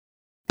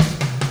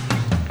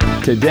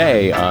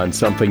Today on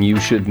Something You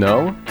Should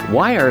Know,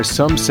 why are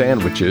some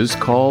sandwiches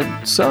called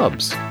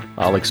subs?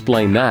 I'll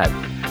explain that.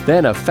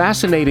 Then a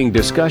fascinating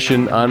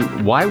discussion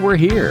on why we're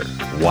here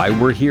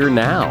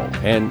now,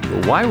 and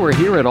why we're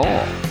here at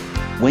all.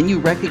 When you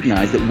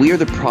recognize that we are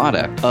the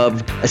product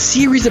of a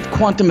series of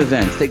quantum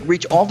events that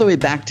reach all the way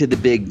back to the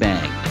Big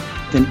Bang,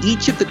 then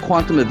each of the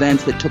quantum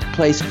events that took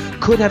place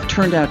could have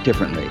turned out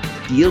differently,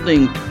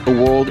 yielding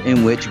a world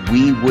in which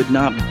we would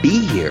not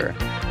be here,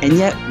 and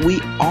yet we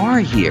are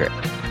here.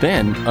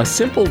 Then a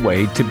simple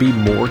way to be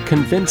more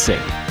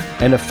convincing,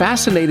 and a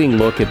fascinating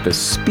look at the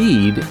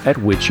speed at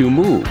which you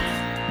move.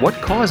 What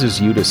causes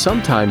you to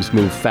sometimes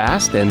move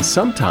fast and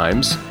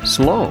sometimes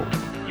slow?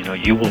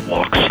 You will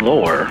walk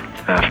slower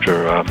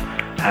after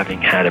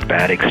having had a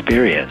bad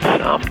experience.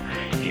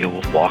 You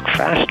will walk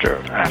faster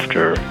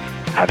after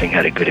having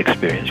had a good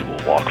experience. You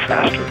will walk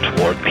faster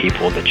toward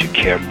people that you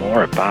care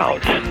more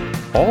about.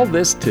 All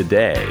this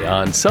today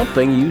on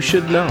Something You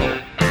Should Know.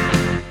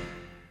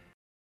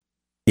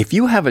 If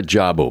you have a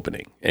job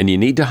opening and you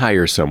need to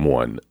hire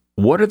someone,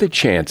 what are the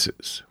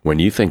chances, when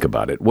you think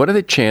about it, what are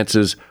the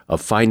chances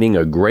of finding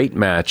a great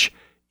match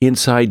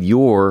inside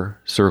your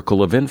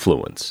circle of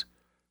influence?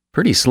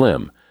 Pretty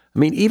slim. I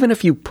mean, even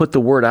if you put the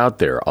word out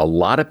there, a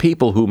lot of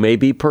people who may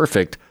be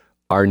perfect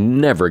are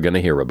never going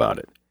to hear about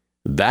it.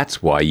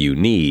 That's why you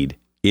need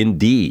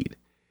Indeed.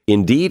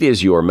 Indeed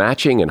is your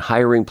matching and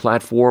hiring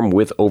platform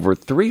with over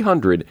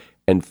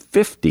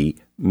 350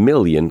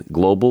 million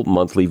global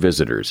monthly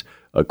visitors,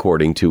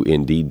 according to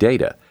Indeed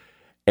data,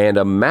 and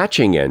a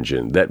matching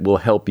engine that will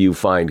help you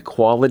find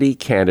quality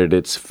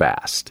candidates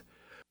fast.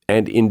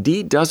 And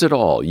Indeed does it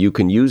all. You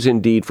can use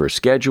Indeed for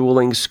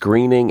scheduling,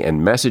 screening,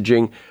 and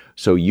messaging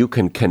so you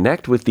can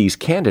connect with these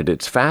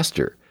candidates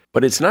faster.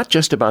 But it's not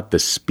just about the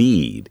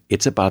speed,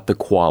 it's about the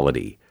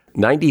quality.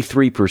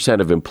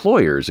 93% of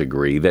employers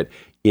agree that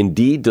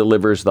Indeed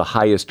delivers the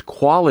highest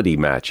quality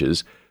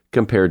matches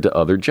compared to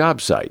other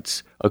job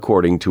sites,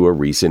 according to a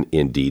recent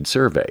Indeed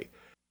survey.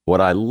 What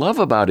I love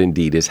about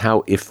Indeed is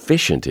how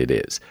efficient it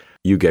is.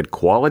 You get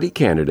quality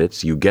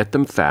candidates, you get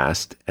them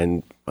fast,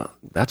 and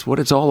that's what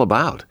it's all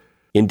about.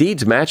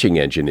 Indeed's matching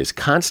engine is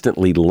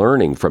constantly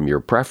learning from your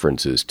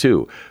preferences,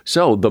 too.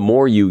 So the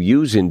more you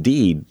use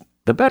Indeed,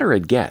 the better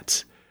it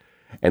gets.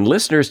 And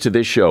listeners to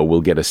this show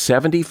will get a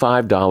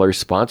 $75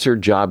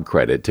 sponsored job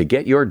credit to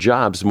get your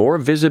jobs more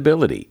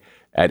visibility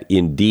at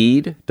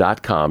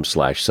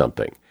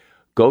Indeed.com/something.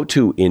 Go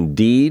to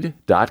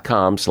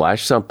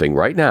Indeed.com/something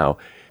right now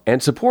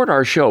and support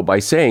our show by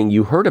saying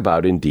you heard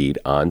about Indeed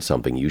on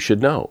Something You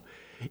Should Know.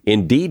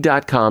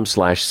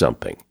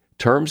 Indeed.com/something.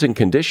 Terms and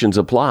conditions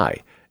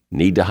apply.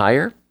 Need to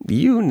hire?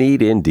 You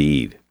need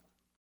Indeed.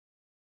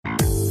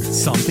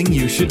 Something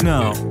you should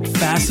know.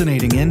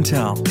 Fascinating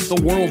intel,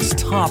 the world's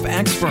top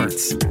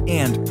experts,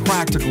 and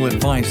practical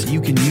advice you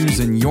can use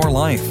in your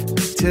life.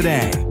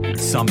 Today,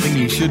 Something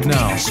You Should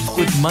Know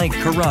with Mike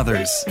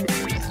Carruthers.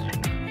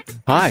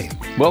 Hi,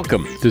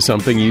 welcome to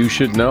Something You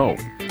Should Know.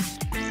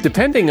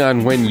 Depending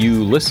on when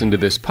you listen to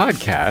this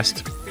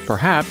podcast,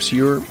 perhaps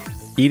you're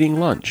eating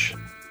lunch,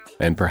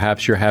 and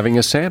perhaps you're having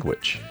a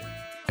sandwich.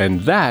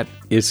 And that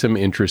is some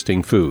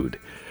interesting food.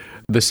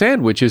 The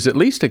sandwich is at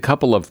least a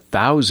couple of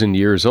thousand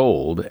years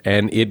old,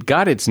 and it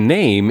got its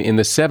name in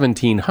the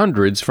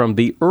 1700s from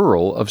the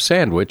Earl of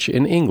Sandwich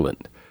in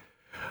England.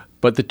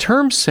 But the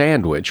term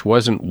sandwich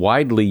wasn't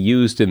widely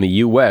used in the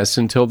U.S.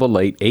 until the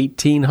late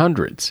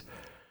 1800s.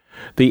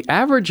 The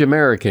average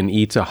American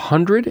eats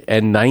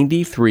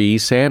 193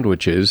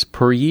 sandwiches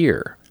per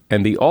year,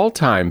 and the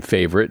all-time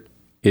favorite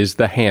is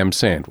the ham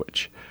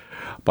sandwich.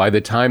 By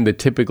the time the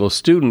typical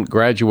student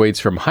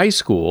graduates from high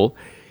school,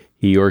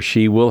 he or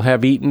she will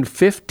have eaten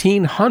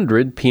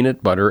 1,500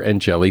 peanut butter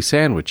and jelly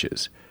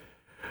sandwiches.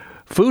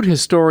 Food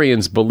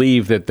historians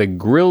believe that the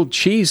grilled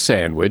cheese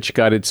sandwich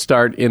got its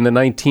start in the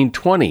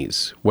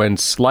 1920s, when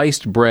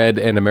sliced bread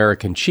and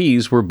American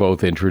cheese were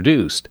both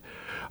introduced.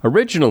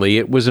 Originally,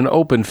 it was an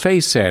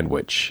open-face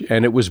sandwich,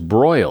 and it was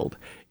broiled.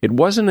 It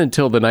wasn't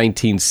until the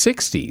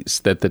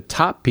 1960s that the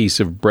top piece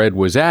of bread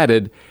was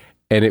added,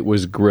 and it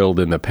was grilled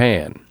in the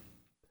pan.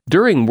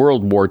 During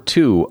World War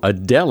II, a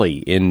deli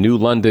in New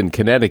London,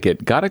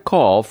 Connecticut, got a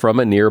call from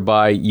a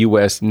nearby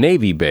U.S.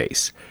 Navy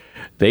base.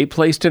 They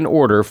placed an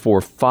order for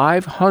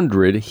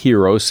 500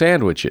 hero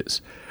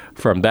sandwiches.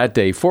 From that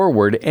day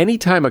forward,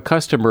 anytime a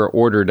customer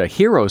ordered a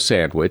hero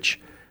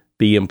sandwich,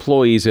 the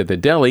employees at the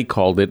deli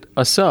called it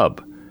a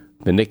sub.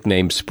 The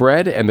nickname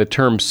spread, and the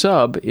term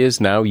sub is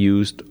now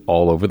used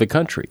all over the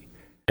country.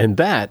 And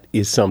that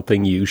is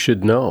something you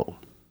should know.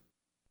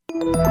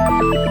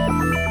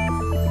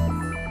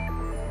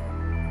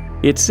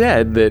 It's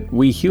said that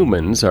we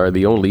humans are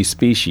the only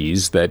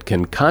species that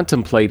can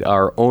contemplate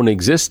our own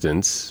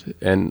existence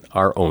and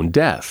our own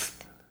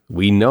death.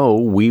 We know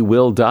we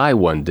will die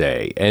one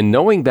day, and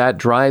knowing that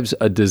drives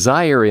a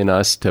desire in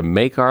us to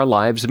make our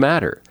lives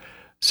matter.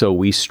 So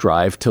we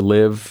strive to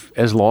live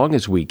as long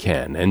as we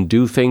can and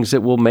do things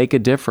that will make a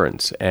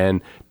difference and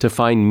to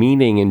find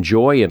meaning and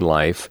joy in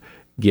life,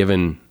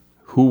 given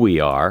who we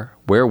are,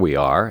 where we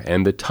are,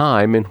 and the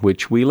time in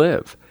which we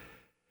live.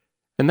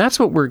 And that's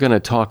what we're going to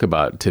talk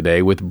about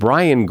today with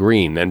Brian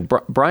Greene. And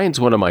Brian's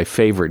one of my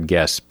favorite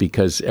guests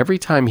because every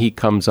time he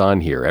comes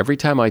on here, every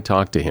time I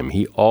talk to him,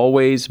 he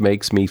always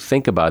makes me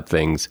think about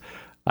things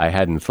I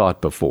hadn't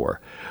thought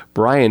before.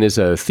 Brian is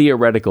a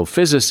theoretical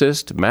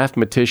physicist,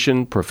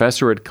 mathematician,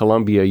 professor at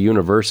Columbia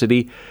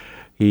University.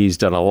 He's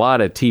done a lot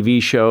of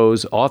TV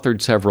shows,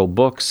 authored several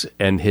books,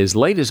 and his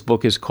latest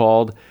book is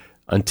called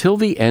Until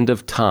the End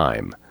of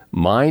Time: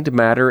 Mind,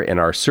 Matter, and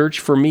Our Search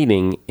for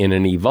Meaning in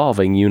an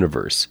Evolving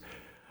Universe.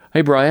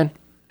 Hey, Brian.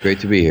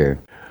 Great to be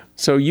here.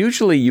 So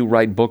usually you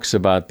write books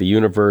about the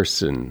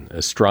universe and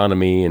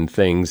astronomy and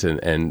things,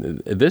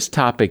 and this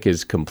topic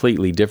is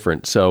completely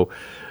different. So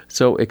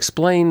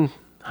explain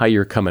how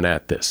you're coming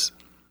at this.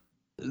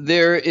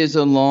 There is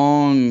a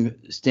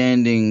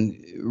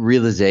long-standing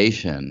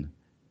realization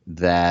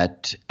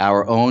that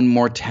our own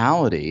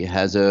mortality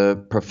has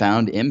a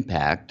profound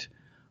impact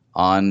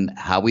on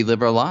how we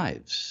live our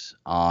lives,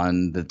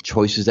 on the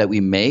choices that we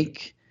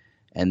make,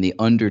 and the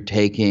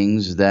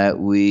undertakings that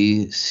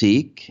we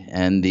seek,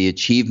 and the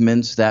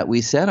achievements that we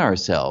set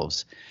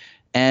ourselves.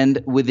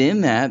 And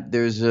within that,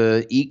 there's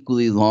a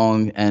equally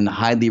long and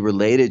highly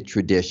related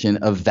tradition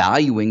of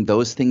valuing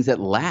those things that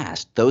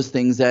last, those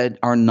things that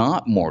are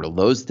not mortal,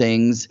 those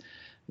things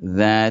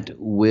that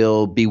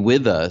will be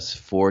with us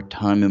for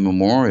time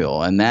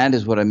immemorial. And that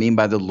is what I mean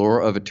by the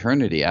lure of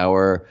eternity.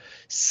 Our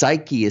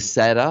psyche is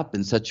set up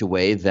in such a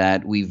way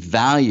that we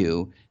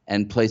value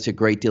and place a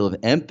great deal of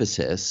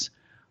emphasis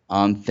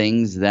on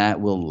things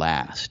that will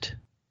last.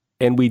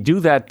 And we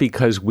do that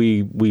because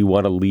we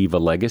want to leave a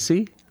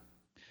legacy?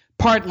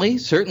 Partly,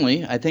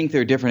 certainly. I think there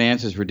are different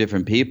answers for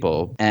different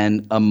people.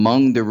 And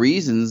among the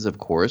reasons, of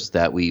course,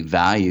 that we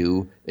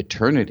value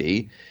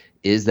eternity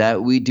is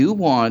that we do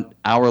want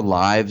our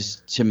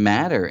lives to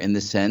matter in the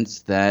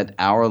sense that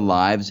our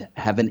lives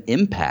have an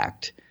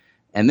impact.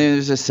 And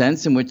there's a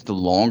sense in which the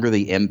longer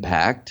the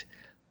impact,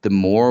 the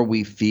more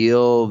we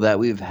feel that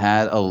we've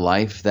had a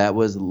life that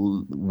was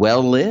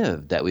well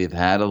lived, that we've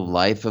had a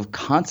life of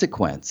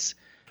consequence.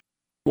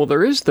 Well,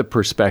 there is the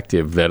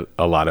perspective that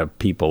a lot of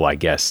people, I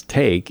guess,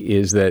 take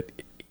is that,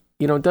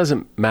 it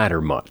doesn't matter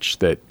much,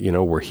 that,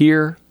 we're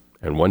here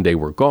and one day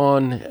we're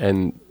gone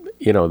and,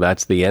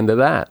 that's the end of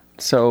that.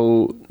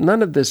 So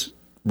none of this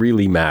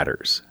really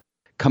matters.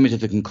 Coming to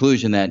the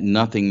conclusion that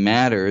nothing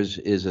matters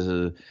is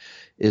a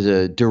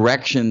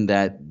direction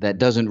that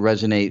doesn't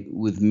resonate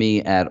with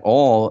me at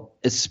all,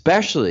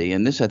 especially,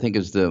 and this I think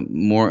is the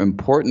more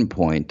important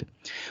point,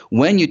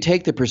 when you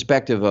take the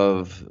perspective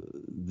of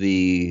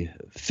the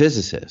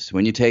physicist,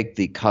 when you take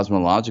the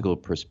cosmological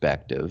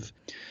perspective,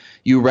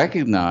 you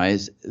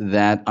recognize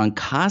that on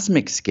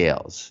cosmic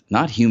scales,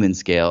 not human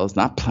scales,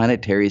 not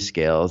planetary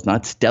scales,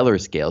 not stellar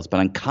scales, but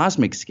on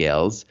cosmic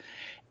scales,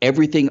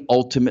 everything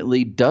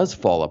ultimately does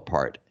fall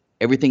apart.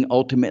 Everything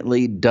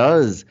ultimately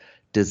does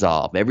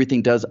dissolve.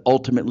 Everything does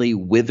ultimately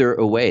wither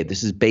away.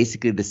 This is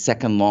basically the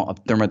second law of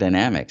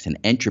thermodynamics and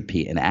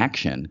entropy and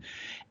action.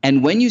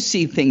 And when you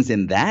see things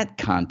in that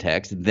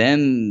context,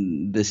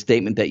 then the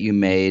statement that you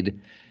made,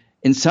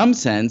 in some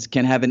sense,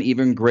 can have an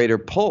even greater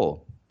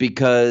pull,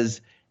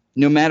 because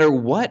no matter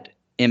what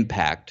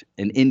impact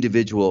an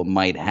individual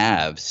might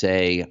have,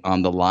 say,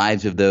 on the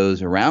lives of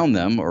those around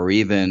them, or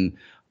even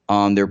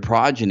on their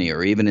progeny,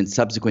 or even in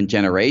subsequent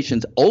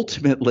generations,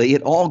 ultimately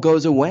it all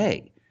goes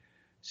away.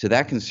 So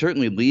that can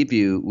certainly leave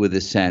you with a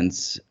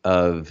sense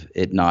of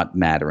it not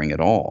mattering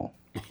at all.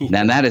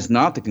 Now, that is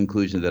not the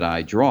conclusion that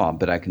I draw,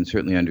 but I can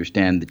certainly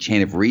understand the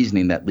chain of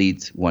reasoning that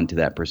leads one to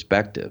that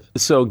perspective.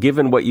 So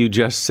given what you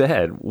just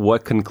said,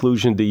 what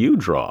conclusion do you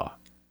draw?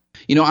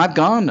 I've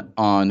gone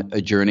on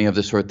a journey of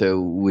the sort that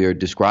we're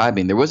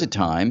describing. There was a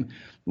time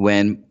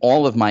when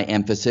all of my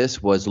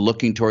emphasis was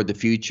looking toward the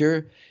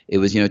future. It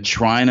was,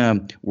 trying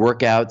to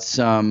work out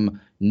some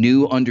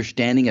new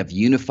understanding of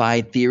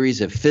unified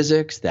theories of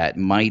physics that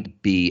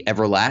might be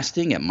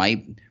everlasting. It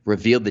might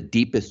reveal the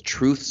deepest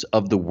truths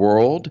of the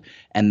world.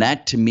 And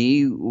that, to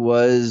me,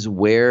 was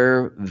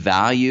where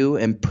value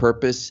and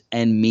purpose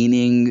and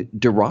meaning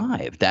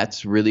derive.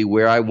 That's really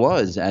where I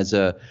was as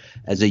a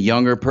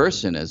younger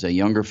person, as a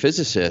younger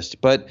physicist.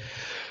 But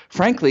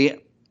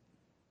frankly,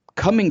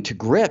 coming to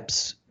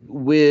grips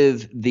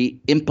with the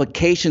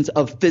implications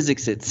of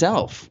physics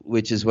itself,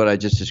 which is what I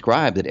just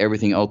described, that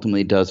everything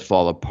ultimately does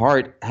fall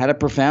apart, had a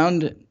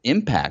profound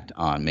impact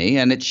on me.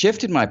 And it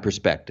shifted my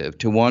perspective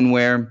to one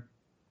where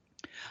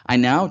I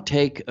now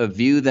take a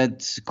view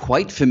that's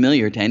quite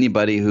familiar to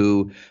anybody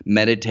who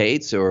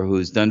meditates or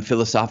who's done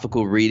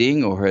philosophical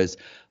reading or has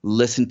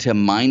listened to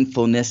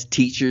mindfulness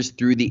teachers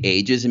through the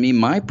ages. I mean,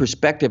 my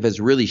perspective has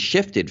really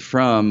shifted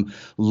from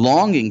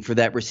longing for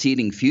that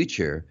receding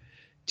future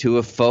to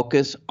a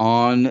focus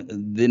on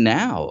the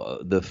now,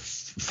 the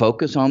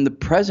focus on the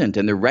present,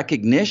 and the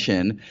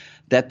recognition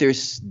that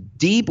there's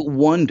deep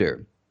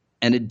wonder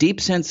and a deep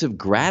sense of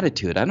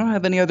gratitude. I don't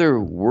have any other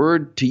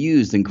word to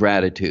use than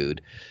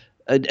gratitude.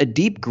 A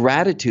deep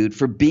gratitude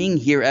for being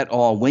here at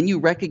all when you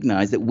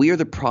recognize that we are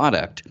the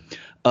product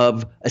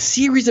of a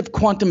series of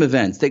quantum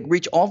events that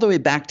reach all the way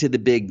back to the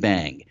Big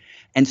Bang.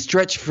 and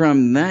stretch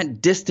from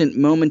that distant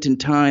moment in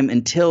time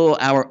until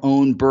our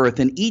own birth.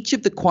 And each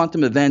of the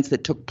quantum events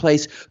that took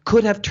place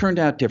could have turned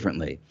out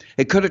differently.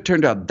 It could have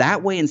turned out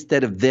that way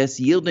instead of this,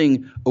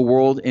 yielding a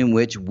world in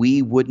which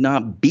we would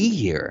not be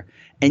here.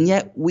 And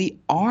yet we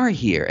are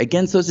here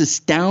against those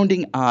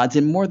astounding odds.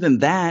 And more than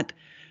that,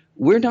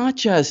 we're not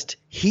just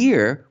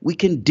here. We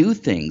can do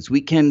things.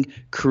 We can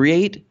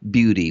create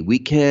beauty. We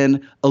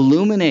can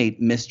illuminate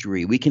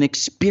mystery. We can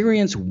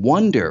experience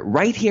wonder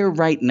right here,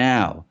 right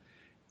now.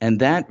 And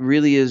that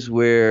really is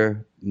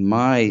where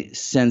my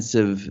sense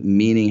of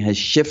meaning has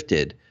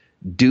shifted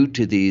due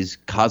to these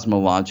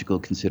cosmological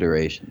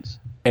considerations.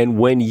 And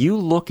when you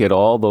look at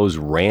all those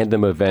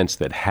random events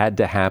that had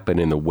to happen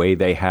in the way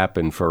they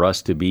happened for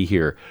us to be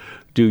here,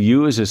 do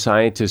you as a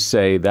scientist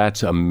say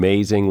that's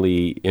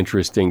amazingly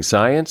interesting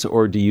science,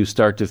 or do you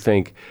start to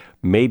think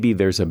maybe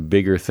there's a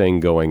bigger thing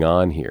going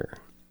on here?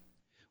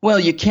 Well,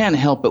 you can't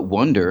help but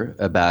wonder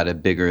about a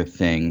bigger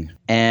thing.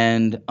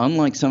 And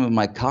unlike some of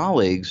my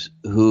colleagues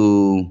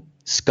who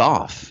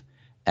scoff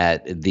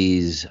at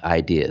these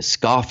ideas,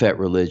 scoff at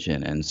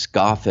religion, and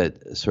scoff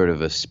at sort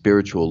of a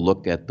spiritual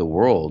look at the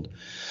world,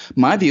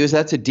 my view is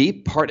that's a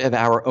deep part of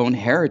our own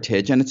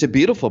heritage, and it's a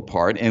beautiful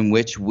part in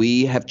which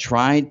we have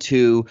tried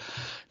to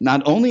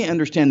not only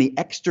understand the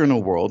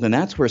external world, and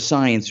that's where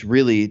science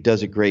really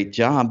does a great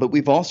job, but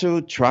we've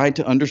also tried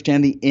to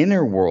understand the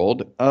inner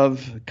world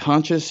of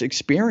conscious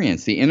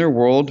experience, the inner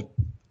world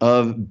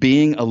of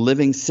being a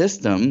living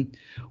system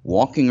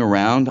walking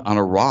around on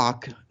a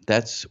rock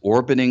that's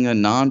orbiting a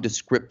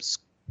nondescript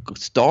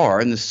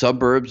star in the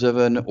suburbs of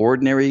an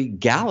ordinary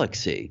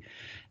galaxy.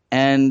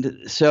 And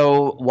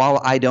so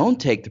while I don't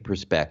take the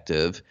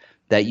perspective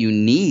that you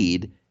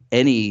need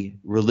any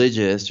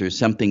religious or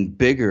something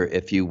bigger,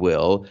 if you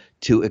will,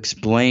 to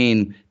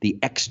explain the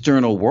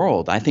external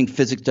world, I think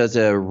physics does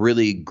a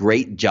really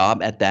great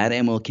job at that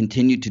and will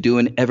continue to do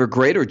an ever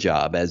greater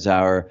job as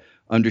our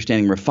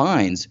understanding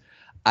refines.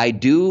 I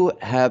do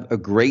have a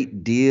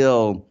great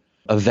deal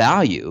of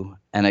value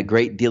and a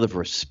great deal of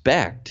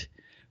respect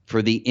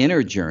for the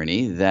inner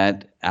journey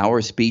that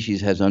our species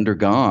has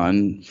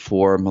undergone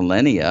for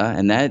millennia,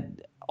 and that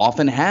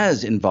often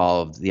has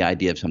involved the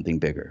idea of something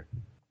bigger.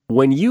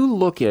 When you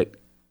look at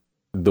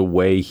the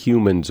way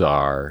humans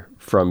are,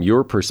 from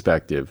your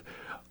perspective,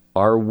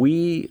 are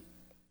we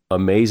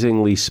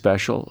amazingly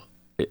special?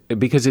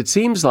 Because it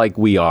seems like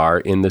we are,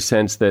 in the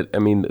sense that, I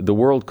mean, the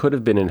world could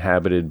have been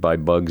inhabited by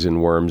bugs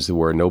and worms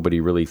where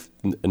nobody really,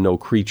 no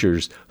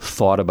creatures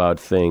thought about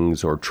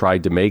things or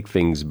tried to make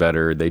things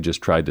better. They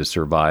just tried to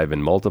survive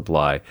and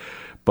multiply.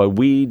 But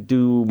we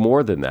do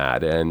more than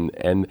that.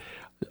 And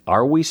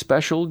are we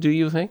special, do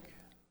you think?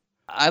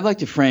 I'd like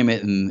to frame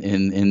it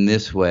in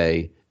this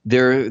way.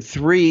 There are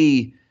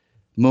three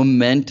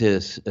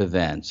momentous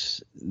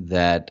events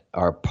that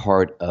are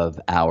part of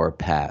our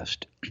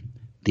past: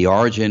 the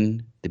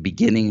origin, the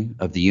beginning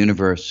of the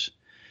universe,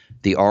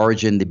 the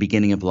origin, the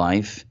beginning of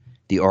life,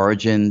 the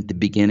origin, the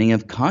beginning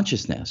of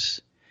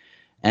consciousness.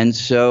 And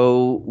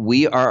so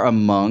we are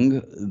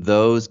among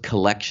those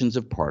collections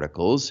of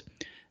particles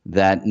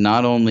that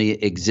not only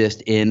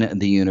exist in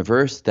the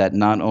universe, that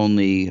not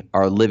only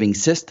are living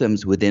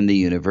systems within the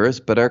universe,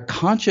 but are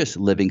conscious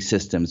living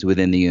systems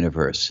within the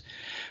universe.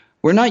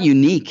 We're not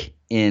unique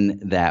in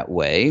that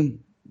way.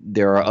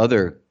 There are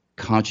other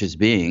conscious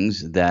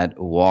beings that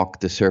walk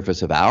the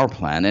surface of our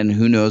planet, and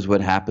who knows what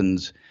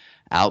happens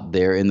out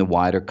there in the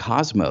wider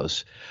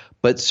cosmos.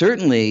 But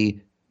certainly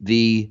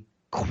the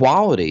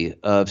quality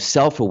of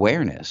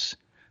self-awareness,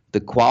 the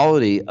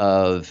quality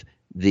of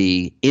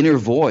the inner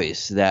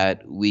voice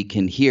that we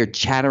can hear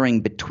chattering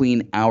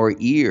between our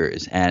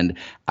ears, and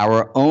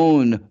our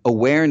own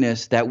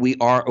awareness that we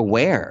are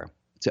aware,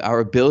 to our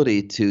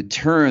ability to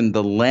turn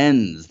the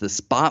lens, the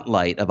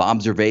spotlight of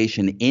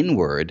observation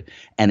inward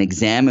and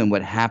examine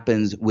what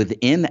happens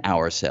within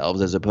ourselves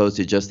as opposed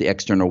to just the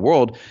external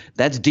world,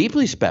 that's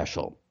deeply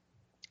special.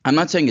 I'm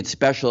not saying it's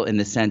special in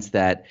the sense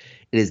that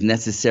it is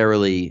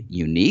necessarily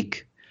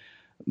unique,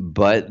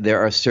 but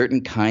there are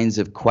certain kinds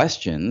of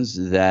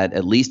questions that,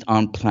 at least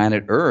on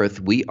planet Earth,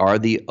 we are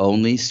the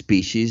only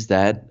species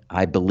that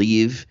I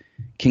believe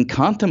can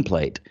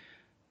contemplate.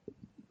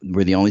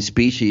 We're the only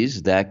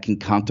species that can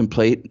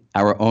contemplate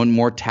our own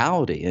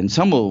mortality. And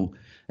some will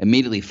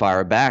immediately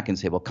fire back and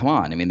say, well, come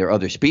on. I mean, there are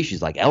other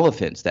species like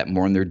elephants that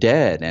mourn their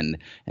dead, and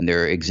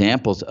there are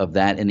examples of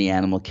that in the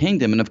animal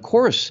kingdom. And of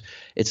course,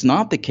 it's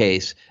not the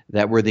case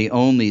that we're the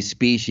only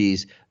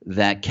species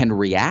that can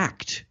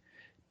react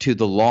to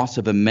the loss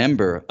of a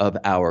member of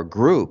our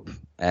group,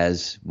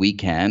 as we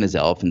can, as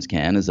elephants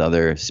can, as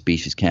other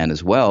species can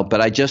as well.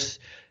 But I just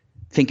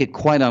think it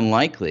quite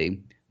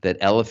unlikely that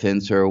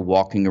elephants are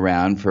walking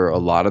around for a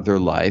lot of their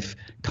life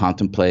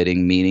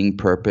contemplating meaning,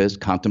 purpose,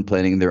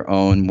 contemplating their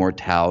own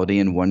mortality,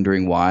 and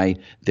wondering why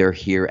they're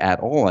here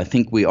at all. I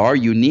think we are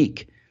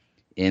unique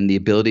in the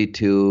ability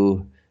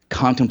to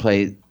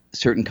contemplate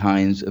certain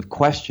kinds of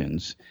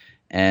questions,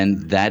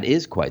 and that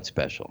is quite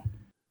special.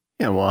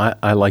 Yeah, well,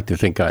 I like to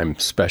think I'm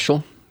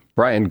special,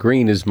 Brian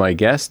Greene is my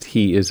guest.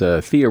 He is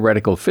a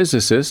theoretical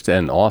physicist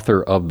and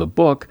author of the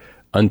book,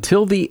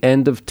 Until the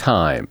End of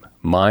Time,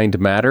 Mind,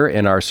 Matter,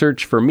 and Our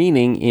Search for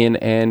Meaning in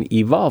an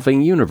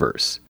Evolving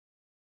Universe.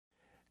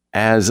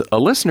 As a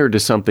listener to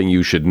Something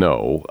You Should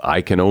Know,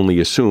 I can only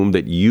assume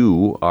that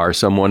you are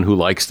someone who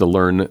likes to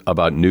learn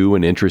about new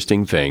and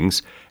interesting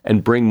things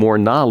and bring more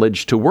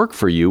knowledge to work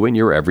for you in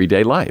your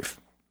everyday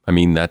life. I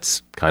mean,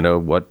 that's kind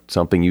of what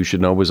Something You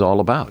Should Know is all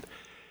about.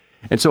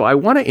 And so I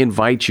want to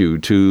invite you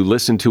to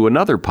listen to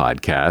another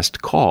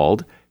podcast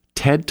called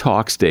TED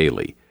Talks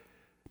Daily.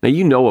 Now,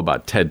 you know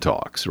about TED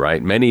Talks,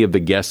 right? Many of the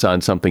guests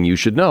on Something You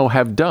Should Know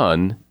have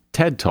done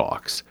TED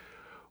Talks.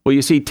 Well,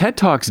 you see, TED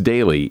Talks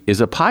Daily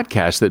is a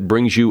podcast that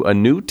brings you a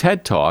new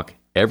TED Talk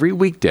every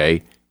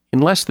weekday in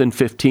less than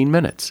 15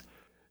 minutes.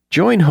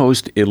 Join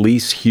host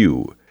Elise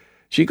Hu.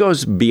 She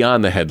goes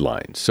beyond the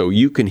headlines, so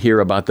you can hear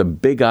about the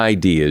big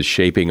ideas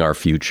shaping our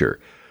future.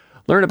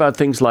 Learn about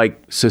things like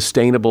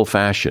sustainable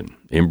fashion,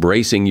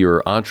 embracing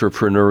your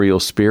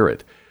entrepreneurial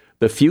spirit,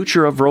 the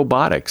future of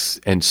robotics,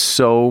 and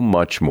so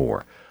much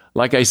more.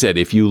 Like I said,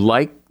 if you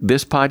like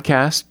this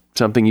podcast,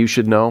 Something You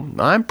Should Know,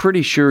 I'm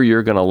pretty sure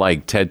you're going to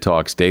like TED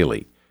Talks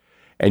Daily.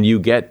 And you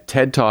get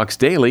TED Talks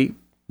Daily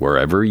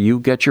wherever you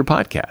get your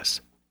podcasts.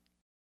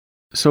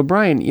 So,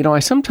 Brian, I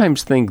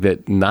sometimes think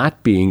that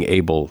not being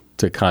able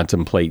to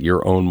contemplate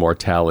your own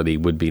mortality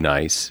would be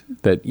nice.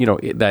 That,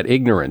 that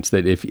ignorance,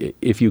 that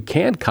if you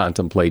can't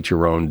contemplate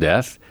your own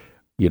death,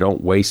 you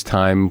don't waste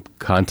time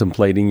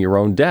contemplating your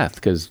own death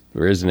because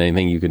there isn't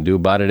anything you can do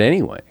about it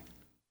anyway.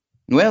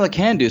 Well, it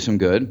can do some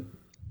good.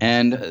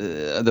 And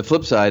the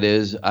flip side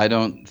is I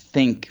don't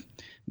think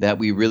that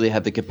we really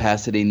have the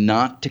capacity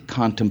not to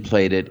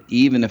contemplate it,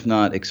 even if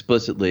not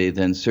explicitly,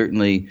 then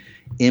certainly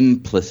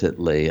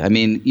implicitly. I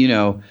mean,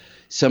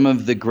 some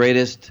of the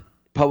greatest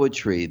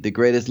poetry, the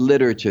greatest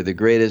literature, the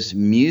greatest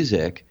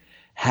music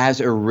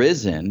has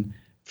arisen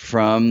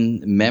from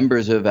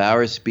members of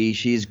our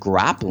species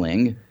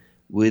grappling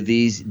with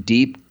these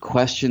deep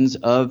questions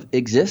of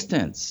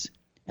existence.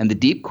 And the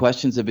deep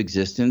questions of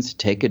existence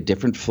take a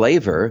different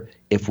flavor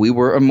if we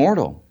were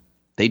immortal.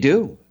 They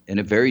do, in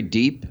a very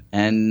deep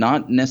and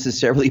not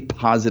necessarily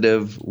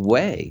positive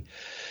way.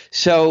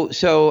 So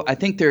I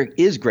think there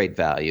is great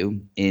value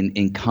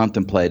in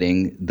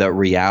contemplating the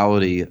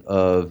reality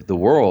of the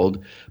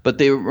world. But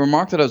the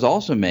remark that I was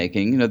also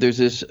making, there's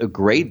this a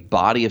great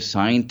body of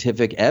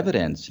scientific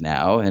evidence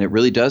now, and it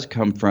really does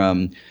come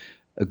from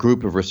a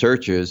group of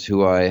researchers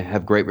who I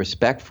have great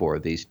respect for,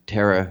 these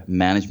terra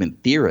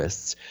management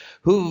theorists,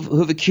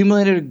 who've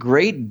accumulated a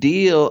great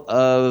deal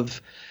of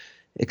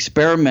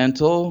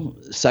experimental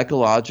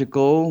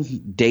psychological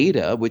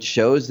data which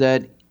shows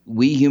that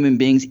we human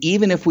beings,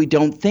 even if we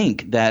don't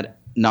think that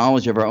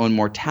knowledge of our own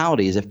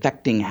mortality is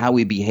affecting how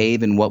we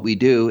behave and what we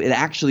do, it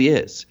actually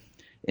is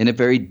in a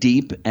very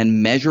deep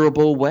and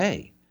measurable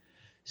way.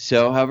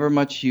 So however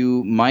much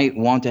you might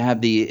want to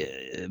have the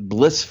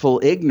blissful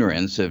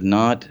ignorance of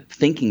not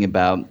thinking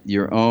about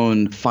your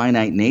own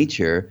finite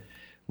nature,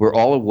 we're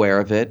all aware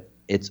of it.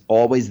 It's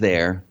always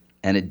there,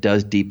 and it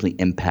does deeply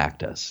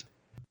impact us.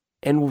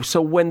 And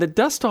so when the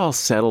dust all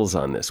settles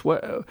on this,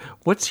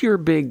 what's your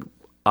big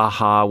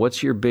aha?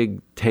 What's your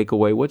big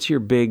takeaway? What's your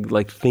big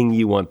thing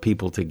you want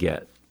people to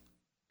get?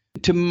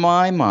 To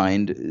my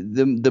mind,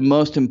 the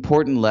most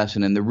important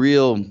lesson and the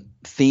real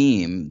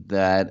theme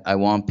that I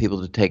want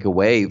people to take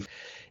away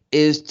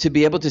is to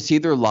be able to see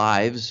their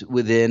lives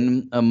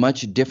within a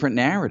much different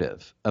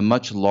narrative, a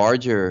much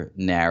larger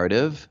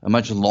narrative, a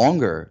much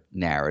longer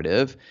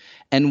narrative,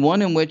 and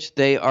one in which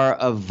they are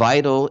a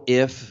vital,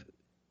 if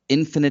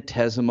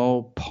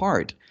infinitesimal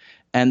part.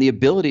 And the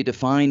ability to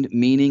find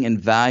meaning and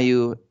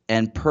value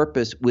and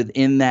purpose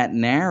within that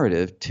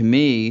narrative, to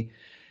me,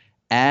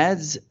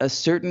 adds a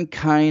certain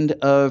kind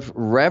of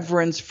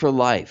reverence for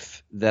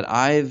life that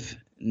I've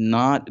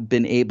not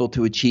been able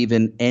to achieve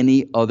in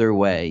any other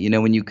way.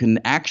 When you can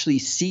actually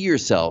see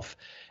yourself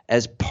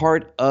as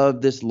part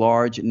of this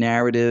large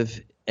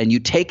narrative and you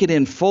take it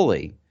in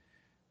fully,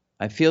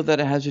 I feel that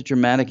it has a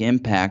dramatic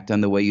impact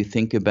on the way you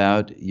think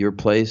about your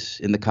place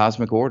in the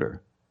cosmic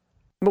order.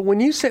 But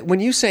when you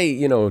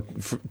say,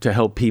 to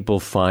help people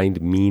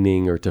find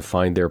meaning or to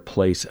find their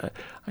place,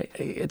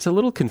 it's a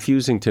little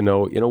confusing to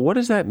know, what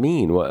does that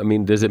mean? I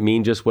mean, does it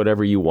mean just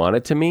whatever you want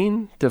it to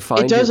mean? To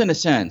find it does in a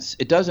sense.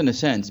 It does in a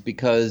sense,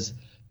 because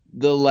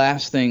the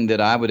last thing that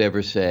I would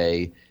ever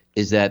say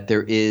is that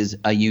there is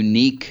a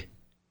unique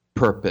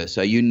purpose,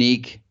 a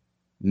unique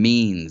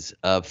means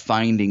of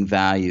finding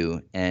value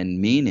and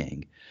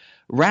meaning.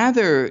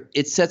 Rather,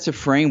 it sets a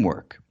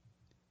framework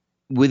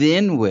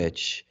within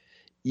which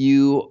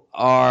you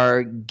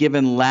are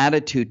given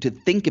latitude to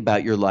think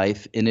about your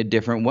life in a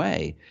different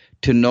way,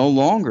 to no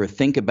longer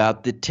think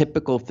about the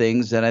typical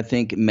things that I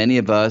think many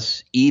of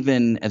us,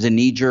 even as a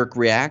knee-jerk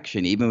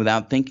reaction, even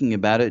without thinking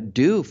about it,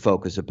 do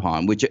focus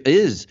upon, which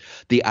is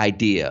the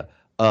idea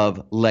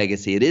of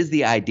legacy. It is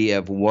the idea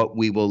of what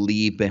we will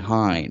leave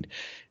behind.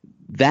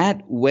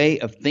 That way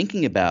of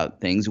thinking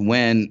about things,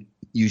 when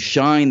you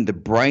shine the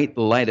bright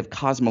light of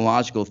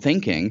cosmological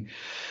thinking,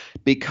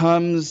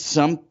 becomes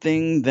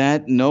something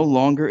that no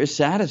longer is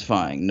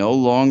satisfying, no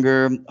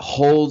longer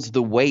holds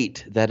the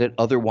weight that it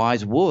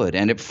otherwise would.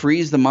 And it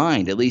frees the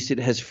mind. At least it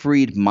has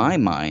freed my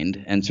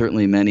mind, and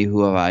certainly many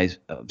who I've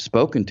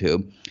spoken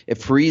to. It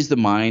frees the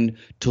mind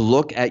to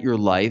look at your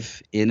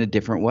life in a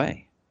different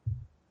way.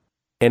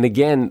 And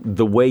again,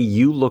 the way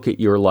you look at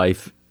your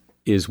life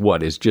is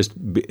what? Is just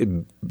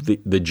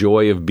the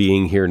joy of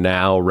being here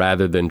now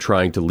rather than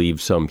trying to leave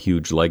some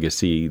huge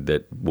legacy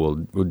that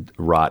would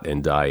rot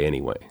and die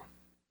anyway.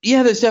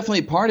 Yeah, there's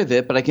definitely part of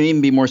it, but I can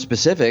even be more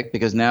specific,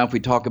 because now if we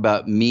talk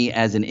about me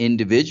as an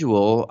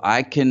individual,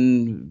 I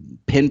can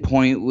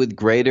pinpoint with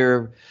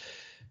greater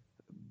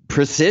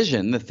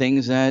precision the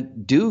things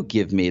that do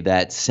give me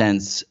that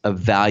sense of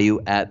value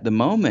at the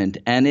moment.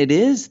 And it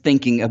is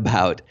thinking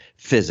about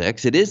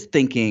physics. It is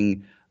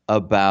thinking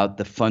about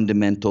the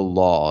fundamental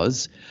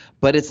laws,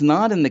 but it's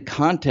not in the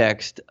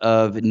context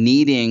of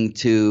needing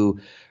to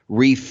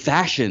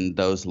refashion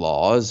those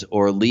laws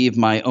or leave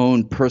my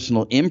own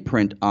personal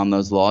imprint on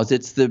those laws.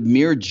 It's the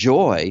mere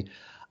joy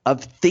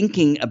of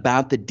thinking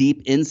about the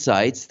deep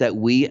insights that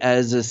we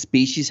as a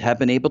species have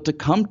been able to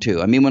come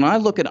to. I mean, when I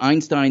look at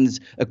Einstein's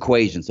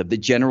equations of the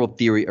general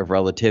theory of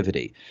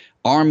relativity,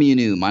 r mu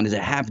nu minus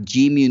a half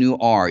g mu nu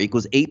r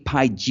equals 8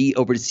 pi g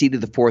over c to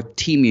the fourth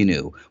t mu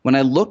nu. When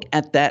I look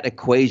at that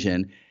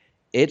equation,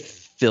 it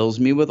fills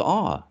me with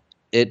awe.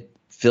 It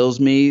fills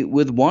me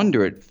with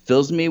wonder. It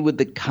fills me with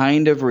the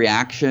kind of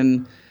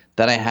reaction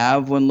that I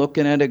have when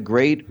looking at a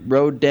great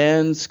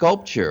Rodin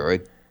sculpture. Or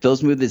it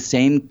fills me with the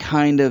same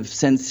kind of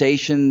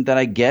sensation that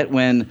I get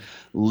when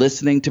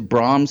listening to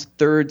Brahms'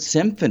 Third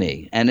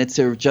Symphony. And it's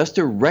just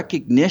a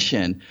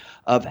recognition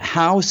of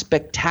how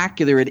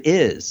spectacular it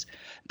is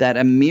that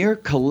a mere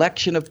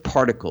collection of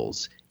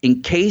particles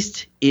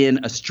encased in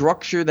a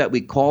structure that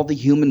we call the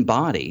human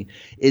body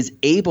is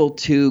able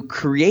to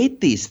create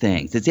these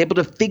things. It's able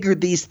to figure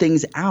these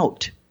things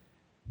out.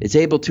 It's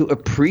able to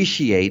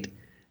appreciate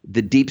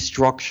the deep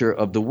structure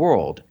of the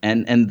world.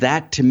 And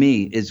that, to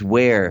me, is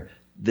where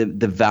the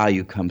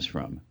value comes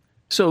from.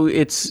 So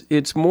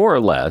it's more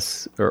or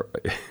less, or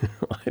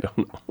I don't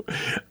know,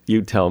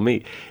 you tell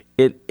me,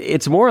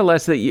 it's more or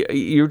less that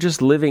you're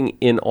just living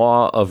in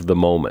awe of the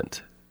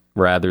moment,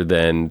 rather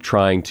than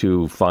trying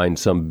to find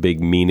some big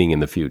meaning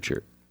in the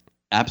future.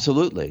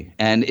 Absolutely.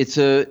 And it's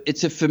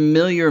a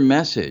familiar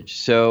message.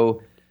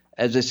 So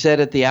as I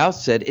said at the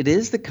outset, it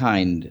is the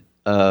kind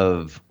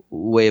of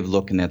way of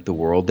looking at the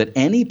world that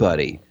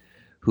anybody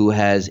who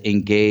has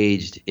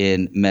engaged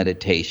in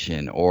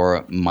meditation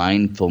or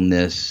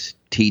mindfulness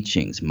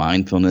teachings,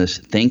 mindfulness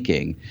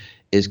thinking,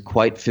 is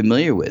quite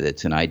familiar with.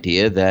 It's an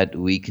idea that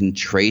we can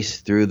trace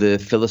through the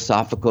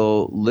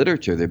philosophical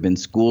literature. There have been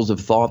schools of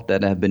thought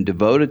that have been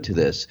devoted to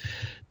this.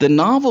 The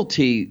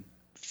novelty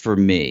for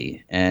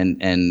me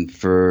and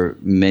for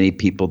many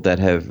people that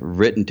have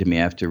written to me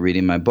after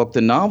reading my book,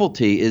 the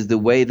novelty is the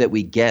way that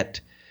we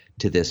get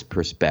to this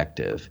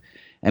perspective.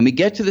 And we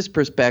get to this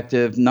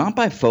perspective not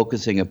by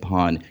focusing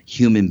upon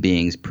human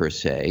beings per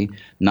se,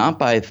 not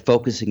by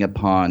focusing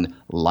upon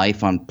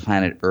life on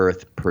planet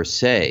Earth per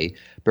se,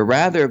 but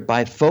rather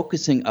by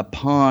focusing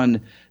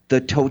upon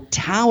the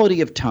totality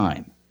of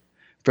time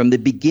from the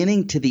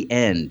beginning to the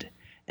end.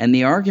 And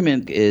the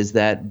argument is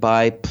that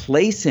by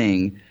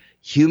placing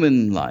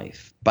human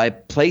life, by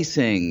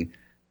placing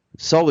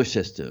solar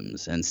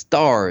systems and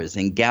stars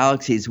and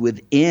galaxies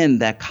within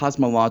that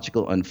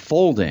cosmological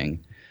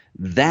unfolding,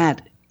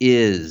 that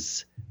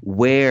is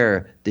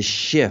where the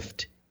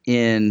shift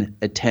in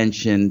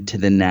attention to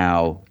the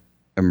now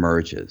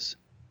emerges.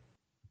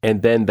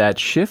 And then that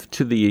shift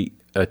to the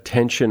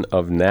attention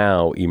of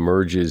now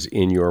emerges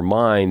in your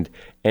mind,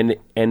 and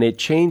it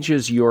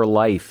changes your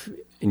life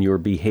and your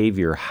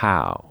behavior.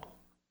 How?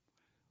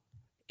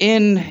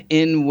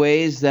 In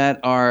ways that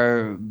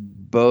are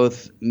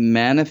both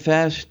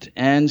manifest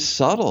and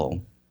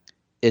subtle.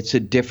 It's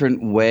a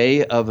different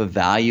way of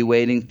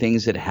evaluating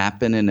things that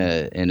happen in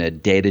a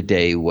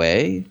day-to-day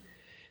way,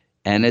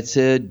 and it's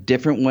a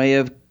different way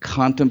of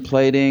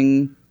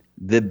contemplating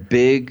the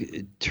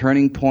big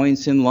turning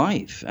points in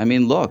life. I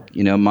mean, look,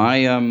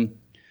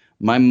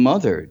 my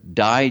mother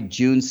died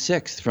June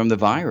 6th from the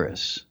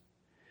virus,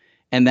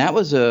 and that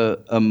was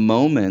a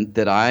moment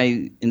that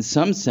I, in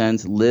some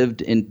sense,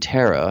 lived in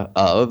terror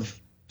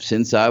of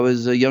since I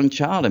was a young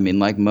child. I mean,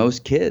 like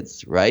most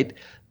kids, right?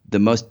 The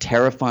most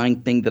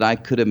terrifying thing that I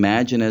could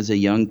imagine as a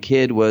young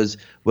kid was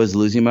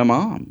losing my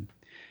mom.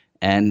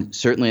 And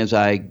certainly as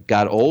I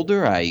got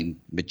older, I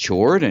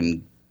matured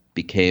and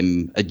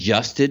became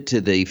adjusted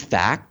to the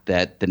fact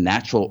that the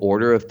natural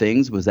order of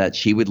things was that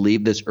she would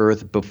leave this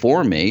earth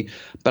before me.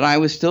 But I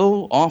was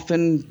still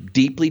often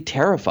deeply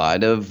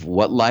terrified of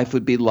what life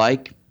would be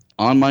like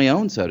on my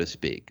own, so to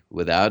speak,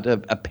 without a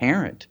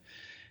parent.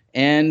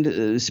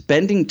 And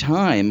spending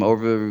time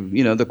over,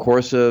 the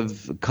course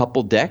of a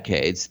couple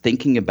decades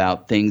thinking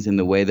about things in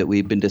the way that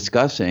we've been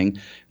discussing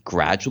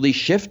gradually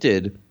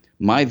shifted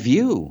my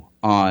view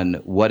on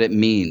what it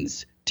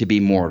means to be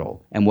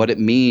mortal and what it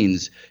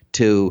means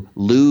to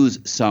lose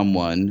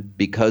someone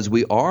because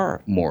we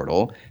are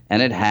mortal.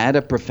 And it had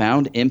a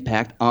profound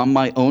impact on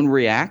my own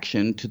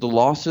reaction to the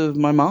loss of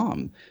my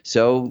mom.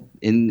 So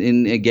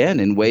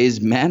in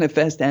ways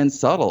manifest and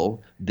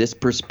subtle, this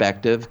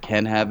perspective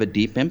can have a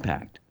deep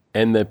impact.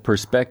 And the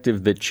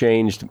perspective that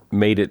changed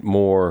made it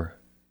more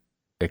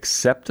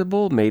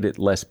acceptable, made it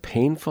less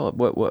painful?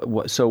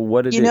 So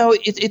what did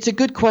it's a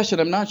good question.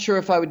 I'm not sure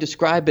if I would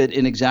describe it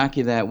in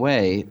exactly that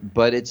way,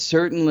 but it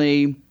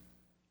certainly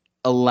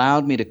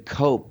allowed me to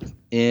cope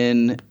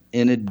in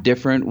a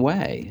different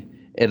way.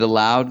 It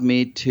allowed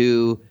me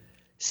to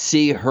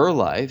see her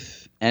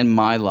life and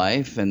my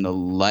life and the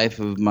life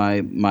of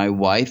my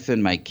wife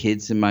and my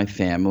kids and my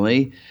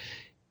family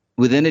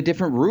within a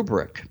different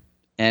rubric.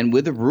 And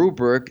with a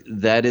rubric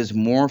that is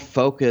more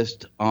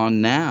focused on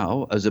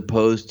now as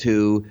opposed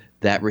to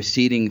that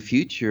receding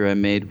future I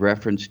made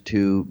reference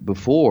to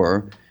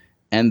before.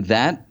 And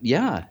that,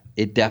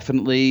 it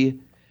definitely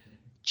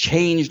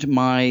changed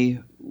my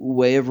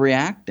way of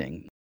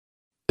reacting.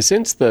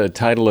 Since the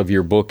title of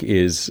your book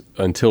is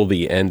Until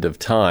the End of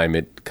Time,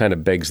 it kind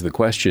of begs the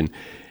question,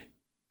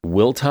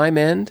 will time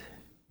end?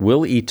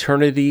 Will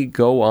eternity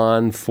go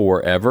on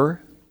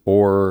forever?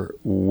 Or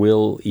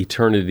will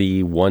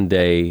eternity one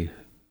day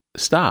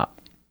stop?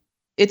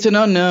 It's an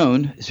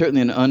unknown,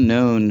 certainly an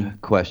unknown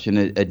question,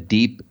 a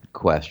deep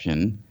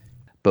question.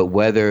 But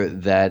whether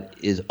that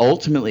is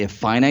ultimately a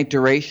finite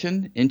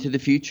duration into the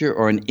future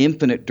or an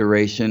infinite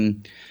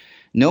duration,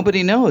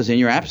 nobody knows. And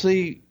you're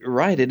absolutely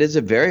right. It is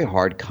a very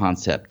hard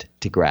concept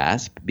to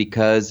grasp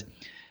because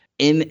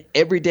in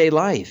everyday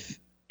life,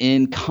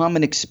 in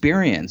common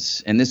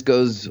experience, and this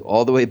goes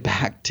all the way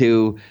back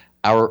to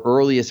our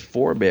earliest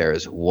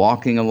forebears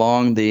walking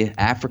along the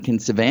African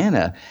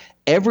savanna,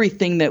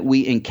 everything that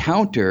we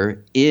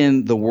encounter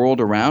in the world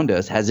around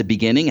us has a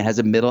beginning, has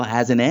a middle,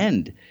 has an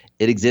end.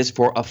 It exists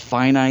for a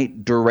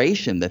finite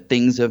duration, the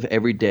things of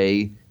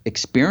everyday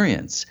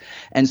experience.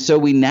 And so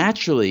we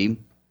naturally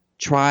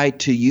try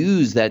to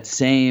use that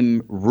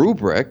same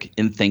rubric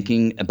in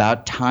thinking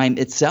about time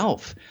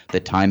itself.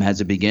 That time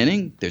has a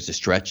beginning, there's a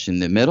stretch in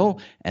the middle,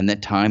 and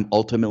that time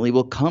ultimately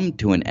will come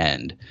to an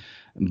end.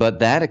 But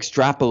that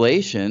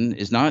extrapolation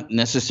is not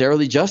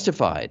necessarily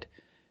justified.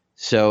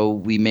 So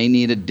we may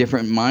need a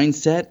different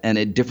mindset and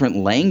a different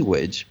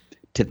language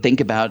to think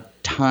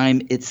about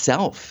time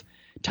itself.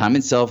 Time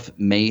itself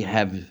may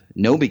have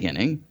no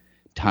beginning.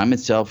 Time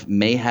itself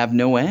may have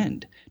no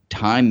end.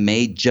 Time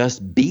may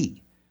just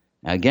be.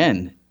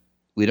 Again,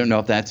 we don't know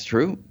if that's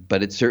true,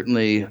 but it's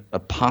certainly a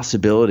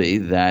possibility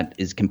that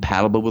is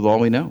compatible with all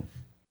we know.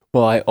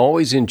 Well, I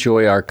always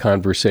enjoy our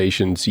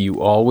conversations. You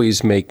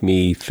always make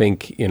me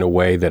think in a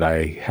way that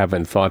I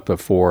haven't thought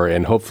before,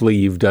 and hopefully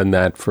you've done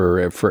that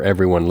for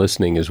everyone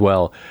listening as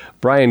well.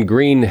 Brian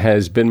Greene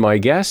has been my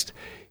guest.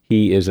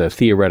 He is a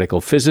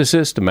theoretical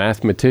physicist, a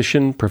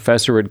mathematician,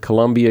 professor at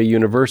Columbia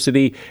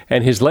University,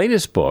 and his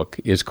latest book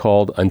is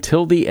called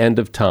Until the End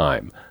of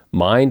Time: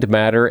 Mind,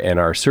 Matter, and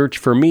Our Search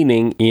for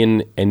Meaning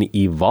in an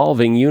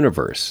Evolving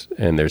Universe.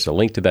 And there's a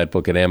link to that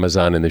book at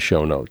Amazon in the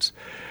show notes.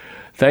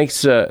 Thanks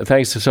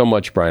so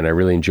much, Brian. I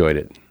really enjoyed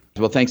it.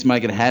 Well, thanks,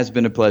 Mike. It has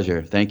been a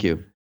pleasure. Thank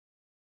you.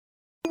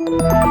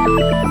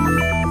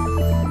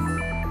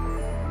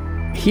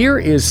 Here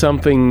is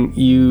something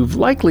you've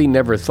likely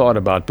never thought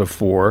about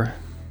before,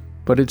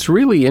 but it's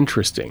really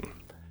interesting.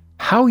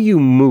 How you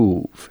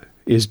move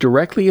is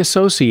directly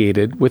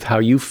associated with how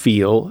you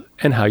feel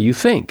and how you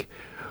think.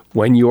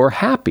 When you're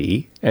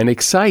happy and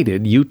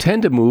excited, you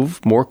tend to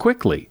move more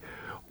quickly.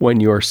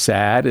 When you're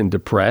sad and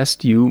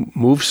depressed, you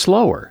move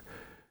slower.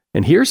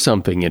 And here's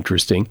something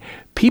interesting.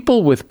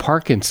 People with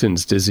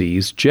Parkinson's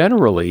disease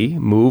generally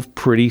move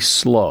pretty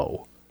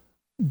slow.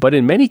 But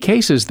in many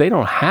cases, they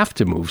don't have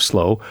to move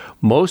slow.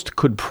 Most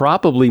could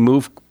probably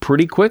move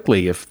pretty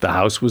quickly if the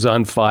house was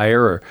on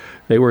fire or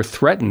they were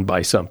threatened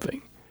by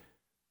something.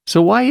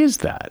 So why is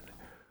that?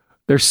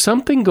 There's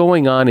something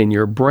going on in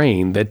your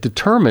brain that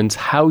determines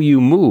how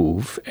you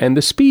move and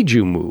the speed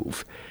you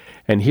move.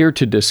 And here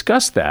to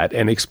discuss that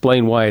and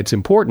explain why it's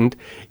important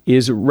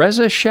is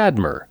Reza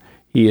Shadmer.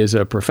 He is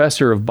a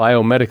professor of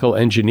biomedical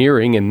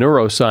engineering and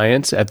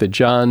neuroscience at the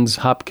Johns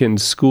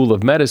Hopkins School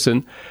of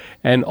Medicine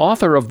and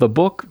author of the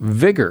book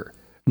Vigor,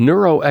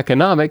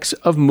 Neuroeconomics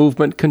of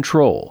Movement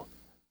Control.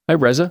 Hi,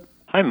 Reza.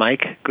 Hi,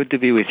 Mike. Good to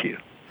be with you.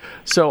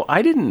 So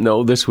I didn't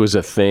know this was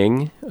a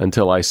thing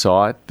until I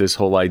saw it, this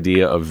whole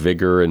idea of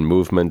vigor and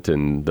movement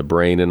and the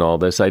brain and all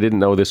this. I didn't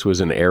know this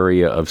was an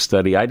area of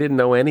study. I didn't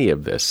know any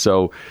of this.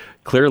 So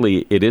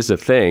clearly it is a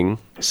thing.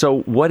 So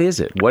what is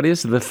it? What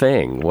is the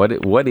thing?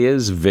 What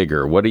is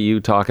vigor? What are you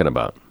talking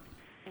about?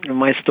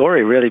 My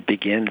story really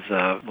begins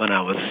when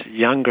I was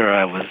younger.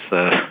 I was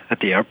at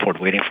the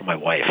airport waiting for my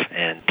wife,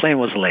 and the plane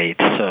was late,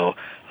 so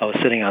I was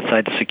sitting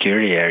outside the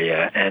security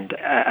area, and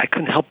I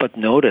couldn't help but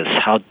notice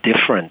how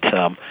different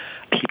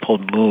people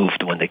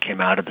moved when they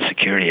came out of the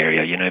security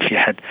area. You know, if you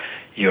had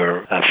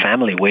your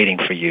family waiting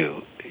for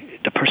you,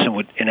 the person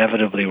would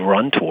inevitably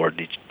run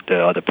toward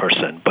the other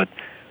person. But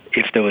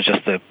if there was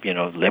just a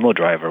limo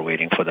driver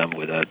waiting for them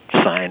with a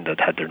sign that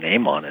had their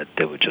name on it,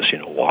 they would just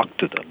walk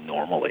to them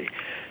normally.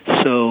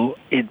 So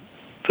it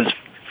was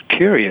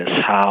curious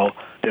how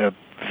the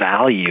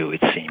value,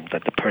 it seemed,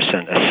 that the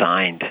person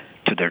assigned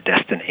to their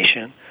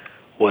destination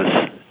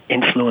was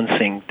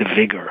influencing the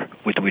vigor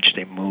with which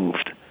they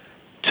moved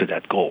to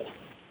that goal.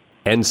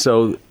 And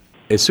so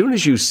as soon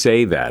as you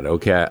say that,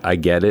 okay, I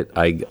get it.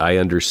 I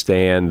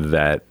understand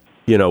that,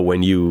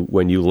 when you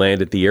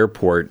land at the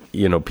airport,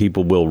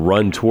 people will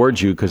run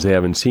towards you because they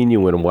haven't seen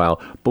you in a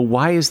while. But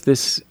why is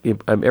this,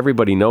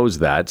 everybody knows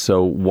that,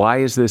 so why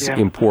is this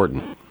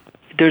important?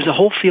 There's a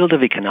whole field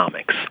of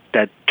economics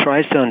that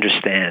tries to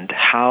understand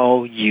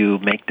how you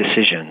make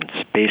decisions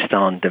based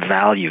on the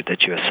value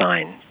that you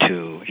assign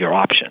to your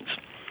options.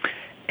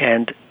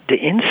 And the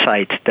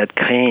insight that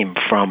came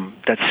from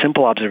that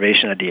simple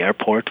observation at the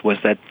airport was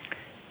that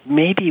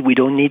maybe we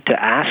don't need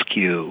to ask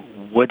you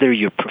whether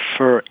you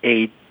prefer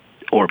A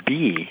or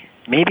B.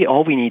 Maybe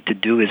all we need to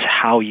do is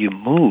how you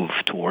move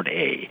toward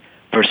A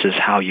versus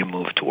how you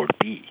move toward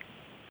B.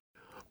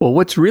 Well,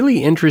 what's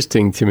really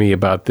interesting to me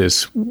about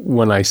this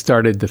when I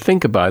started to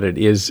think about it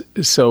is,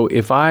 so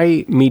if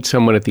I meet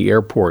someone at the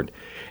airport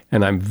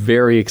and I'm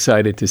very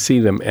excited to see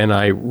them and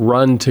I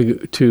run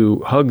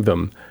to hug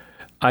them,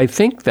 I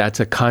think that's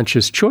a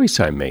conscious choice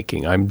I'm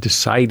making. I'm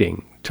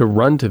deciding to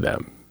run to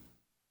them.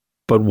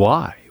 But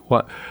why?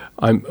 What?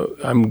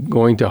 I'm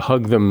going to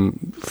hug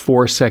them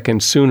 4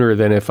 seconds sooner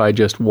than if I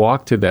just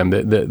walk to them.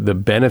 The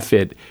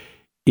benefit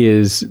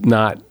is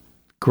not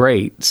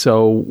great.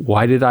 So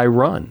why did I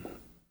run?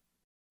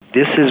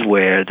 This is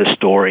where the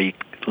story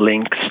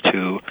links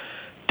to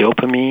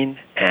dopamine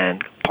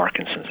and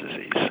Parkinson's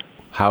disease.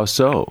 How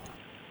so?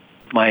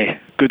 My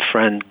good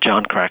friend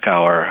John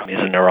Krakauer is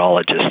a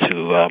neurologist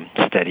who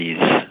studies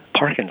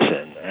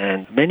Parkinson.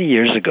 And many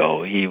years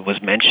ago, he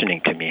was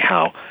mentioning to me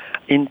how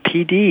in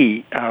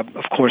PD,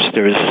 of course,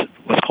 there's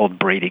what's called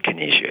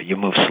bradykinesia. You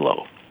move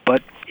slow.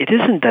 But it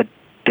isn't that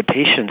the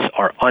patients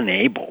are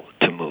unable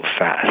to move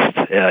fast.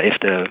 If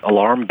the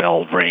alarm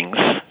bell rings,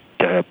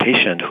 the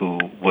patient who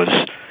was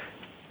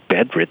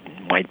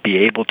bedridden might be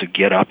able to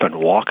get up and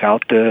walk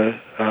out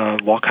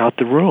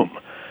the room.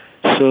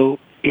 So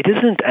it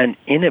isn't an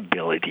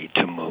inability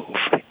to move.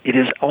 It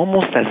is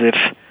almost as if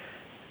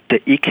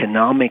the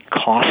economic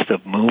cost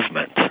of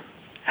movement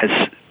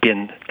has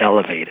been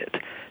elevated.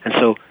 And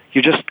so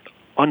you're just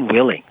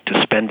unwilling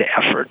to spend the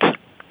effort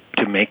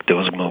to make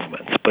those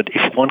movements. But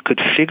if one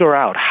could figure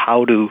out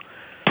how to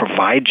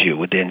provide you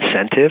with the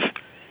incentive,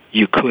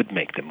 you could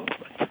make the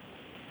movement.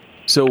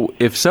 So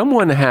if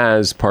someone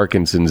has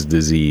Parkinson's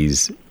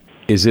disease,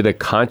 is it a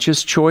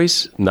conscious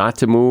choice not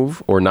to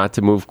move or not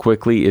to move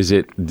quickly?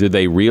 Do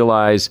they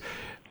realize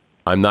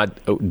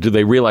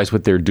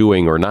what they're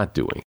doing or not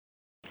doing?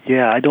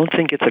 Yeah, I don't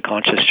think it's a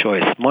conscious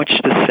choice. Much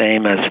the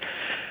same as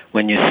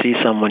when you see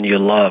someone you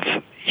love,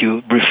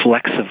 you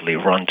reflexively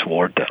run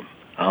toward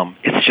them.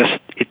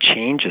 It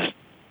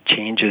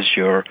changes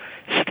your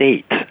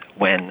state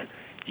when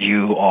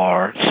you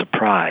are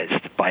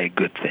surprised by a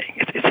good thing.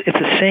 It's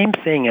the same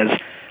thing as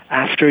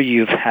after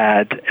you've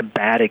had a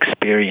bad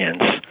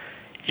experience,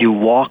 you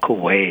walk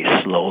away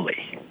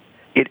slowly.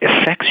 It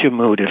affects your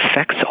mood. It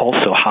affects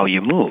also how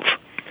you move.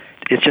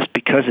 It's just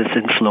because it's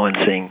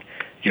influencing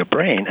your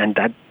brain, and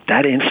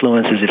that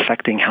influence is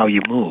affecting how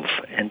you move.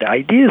 And the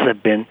ideas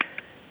have been,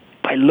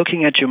 by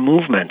looking at your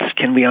movements,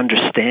 can we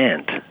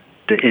understand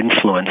the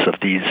influence of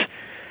these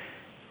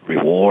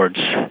rewards,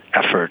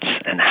 efforts,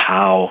 and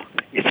how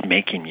it's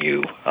making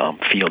you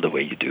feel the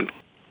way you do.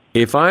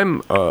 If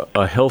I'm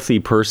a healthy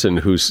person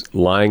who's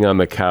lying on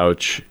the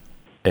couch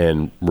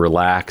and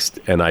relaxed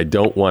and I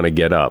don't want to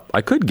get up,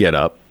 I could get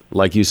up.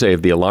 Like you say,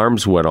 if the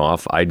alarms went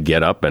off, I'd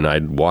get up and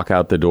I'd walk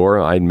out the door.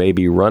 I'd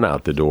maybe run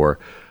out the door.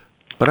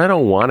 But I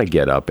don't want to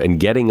get up, and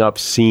getting up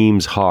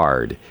seems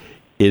hard.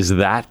 Is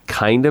that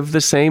kind of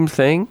the same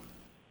thing?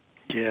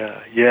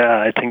 Yeah,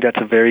 I think that's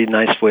a very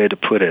nice way to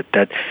put it,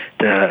 that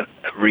the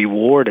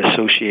reward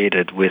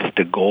associated with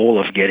the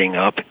goal of getting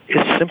up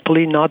is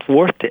simply not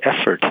worth the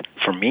effort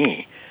for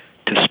me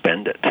to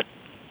spend it.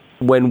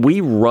 When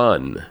we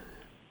run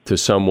to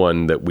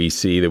someone that we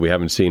see that we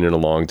haven't seen in a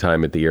long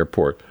time at the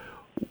airport,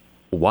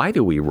 why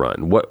do we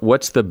run?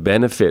 What's the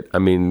benefit? I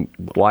mean,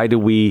 why do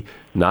we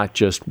not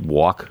just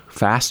walk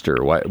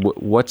faster?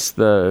 What's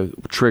the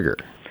trigger?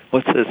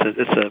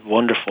 It's a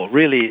wonderful,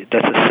 really,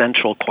 that's a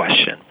central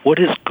question. What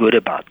is good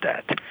about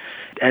that?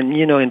 And,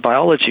 in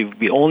biology,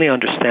 we only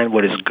understand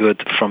what is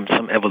good from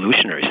some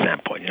evolutionary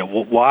standpoint.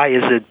 Why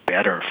is it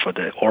better for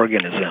the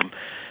organism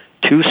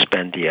to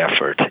spend the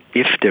effort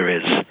if there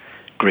is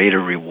greater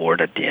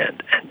reward at the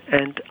end?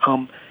 And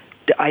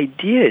the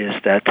idea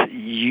is that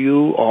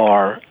you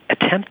are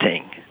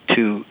attempting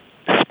to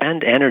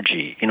spend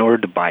energy in order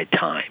to buy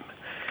time.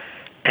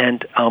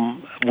 And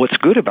what's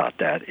good about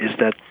that is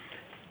that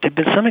there have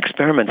been some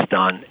experiments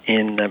done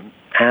in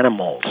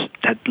animals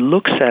that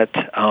looks at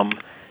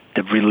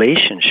the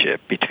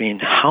relationship between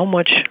how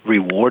much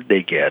reward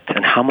they get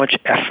and how much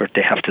effort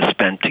they have to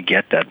spend to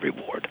get that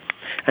reward.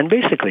 And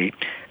basically,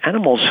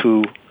 animals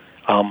who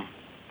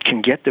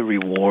can get the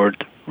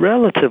reward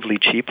relatively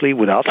cheaply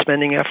without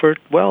spending effort,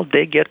 well,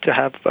 they get to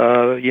have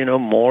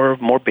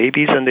more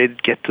babies, and they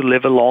get to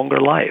live a longer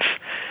life.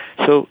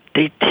 So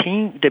they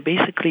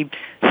basically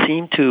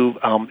seem to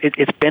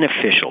it's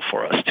beneficial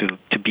for us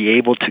to be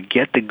able to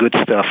get the good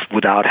stuff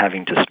without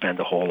having to spend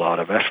a whole lot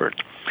of effort.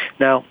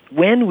 Now,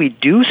 when we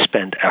do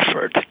spend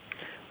effort,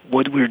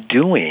 what we're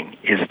doing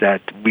is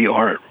that we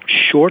are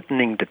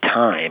shortening the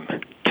time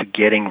to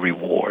getting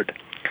reward,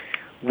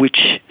 which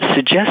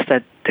suggests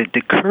that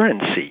the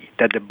currency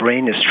that the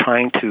brain is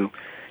trying to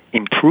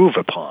improve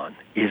upon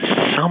is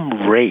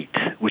some rate,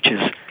 which is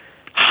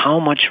how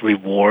much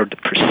reward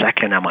per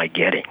second am I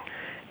getting?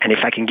 And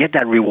if I can get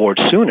that reward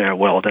sooner,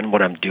 well, then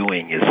what I'm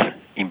doing is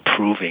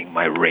improving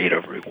my rate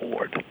of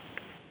reward.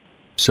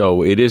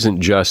 So it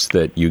isn't just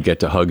that you get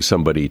to hug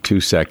somebody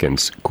 2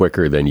 seconds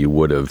quicker than you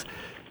would have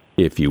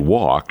if you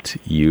walked.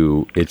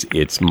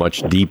 It's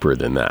much deeper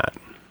than that.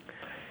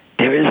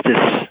 There is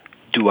this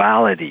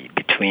duality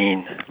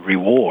between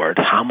reward,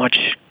 how much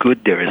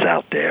good there is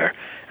out there,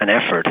 and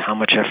effort, how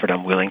much effort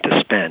I'm willing to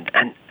spend.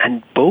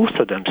 And both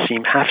of them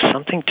have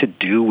something to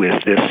do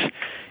with this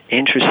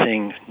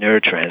interesting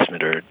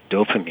neurotransmitter,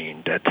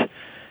 dopamine, that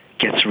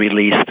gets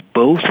released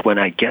both when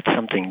I get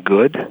something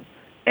good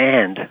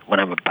and when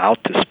I'm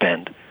about to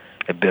spend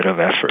a bit of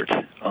effort.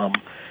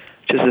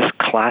 Which is this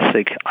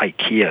classic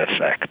IKEA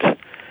effect.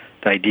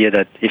 The idea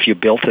that if you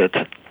built it,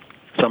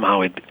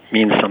 somehow it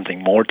means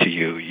something more to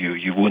you.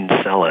 You wouldn't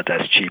sell it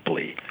as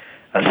cheaply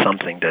as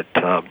something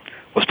that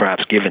was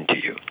perhaps given to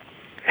you.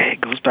 It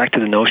goes back to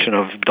the notion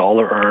of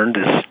dollar earned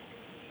is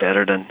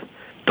better than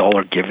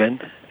dollar given.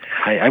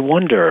 I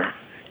wonder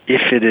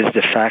if it is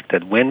the fact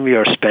that when we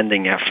are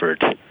spending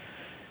effort,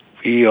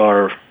 we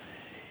are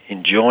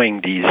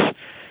enjoying these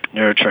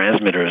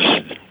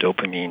neurotransmitters,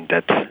 dopamine,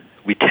 that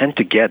we tend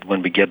to get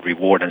when we get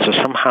reward. And so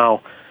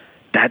somehow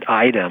that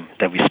item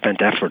that we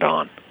spent effort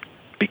on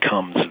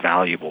becomes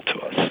valuable to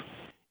us.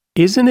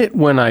 Isn't it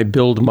when I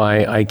build my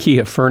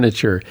IKEA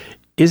furniture,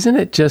 isn't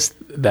it just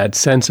that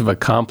sense of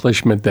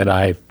accomplishment that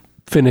I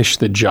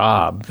finished the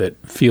job that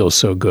feels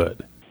so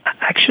good?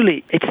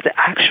 Actually, it's the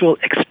actual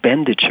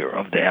expenditure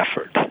of the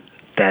effort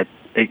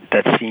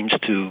that seems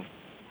to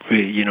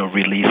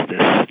release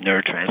this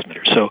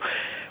neurotransmitter. So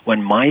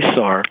when mice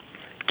are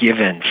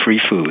given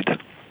free food,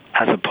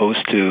 as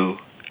opposed to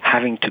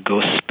having to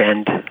go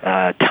spend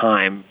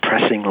time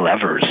pressing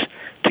levers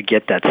to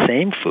get that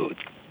same food,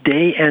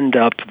 they end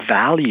up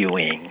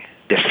valuing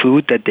the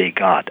food that they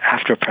got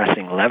after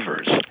pressing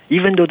levers,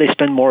 even though they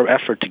spend more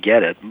effort to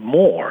get it,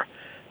 more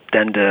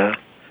than the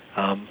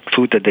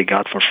food that they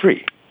got for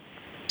free.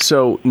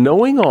 So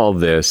knowing all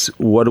this,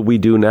 what do we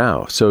do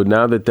now? So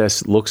now that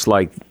this looks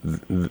like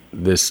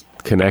this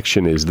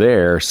connection is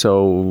there,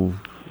 so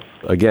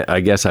again,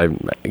 I guess I've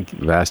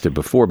asked it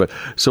before, but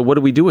so what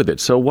do we do with it?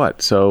 So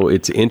what? So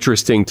it's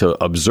interesting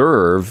to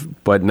observe,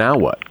 but now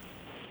what?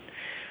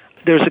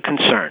 There's a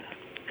concern,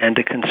 and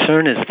the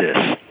concern is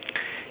this.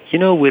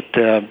 With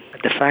the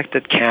fact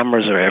that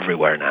cameras are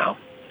everywhere now,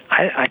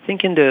 I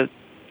think in the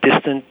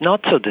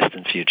not so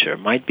distant future, it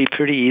might be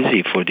pretty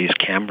easy for these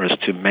cameras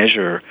to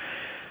measure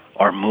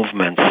our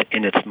movements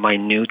in its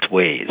minute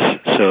ways.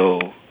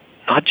 So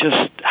not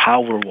just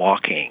how we're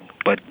walking,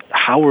 but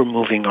how we're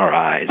moving our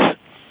eyes.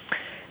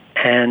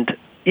 And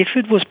if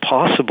it was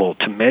possible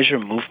to measure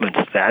movements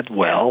that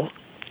well,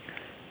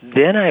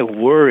 then I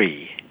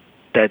worry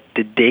that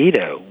the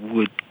data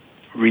would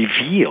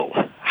reveal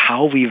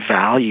how we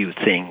value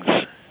things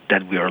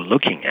that we are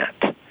looking at.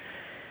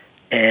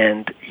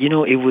 And,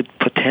 it would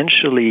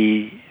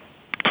potentially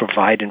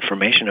provide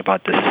information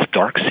about this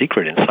dark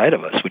secret inside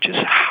of us, which is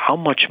how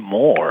much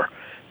more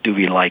do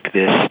we like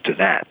this to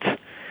that.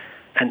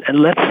 And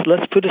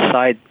let's put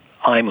aside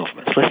eye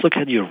movements. Let's look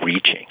at your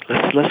reaching.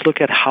 Let's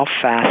look at how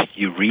fast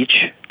you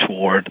reach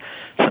toward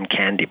some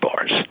candy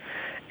bars.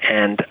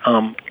 And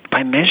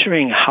by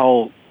measuring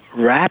how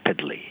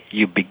rapidly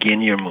you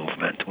begin your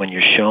movement when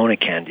you're shown a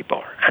candy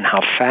bar and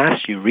how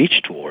fast you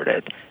reach toward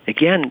it,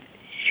 again,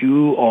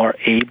 you are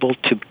able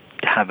to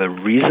have a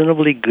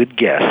reasonably good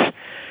guess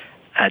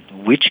at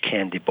which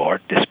candy bar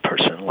this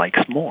person likes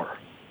more.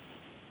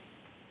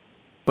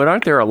 But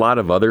aren't there a lot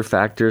of other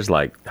factors,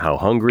 like how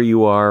hungry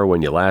you are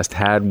when you last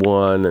had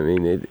one? I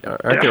mean,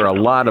 aren't there a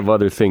lot of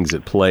other things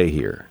at play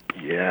here?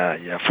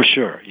 Yeah, for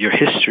sure. Your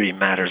history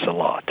matters a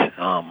lot.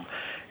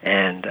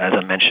 And as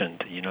I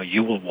mentioned,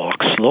 you will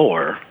walk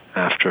slower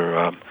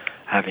after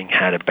having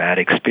had a bad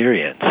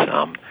experience.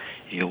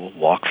 You will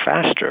walk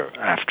faster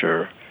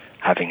after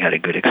having had a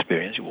good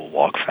experience. You will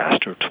walk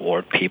faster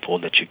toward people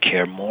that you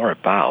care more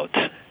about.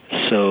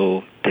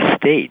 So the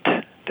state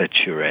that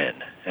you're in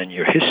and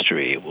your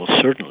history will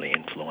certainly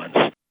influence.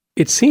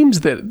 It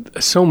seems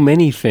that so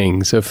many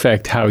things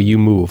affect how you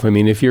move. I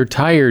mean, if you're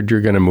tired,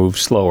 you're going to move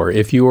slower.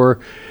 If you're,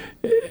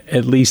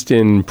 at least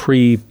in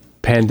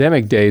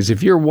pre-pandemic days,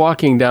 if you're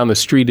walking down the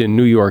street in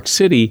New York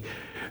City,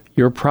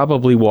 you're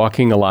probably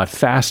walking a lot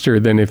faster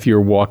than if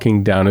you're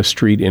walking down a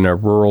street in a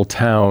rural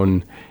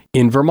town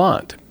in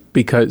Vermont,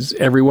 because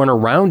everyone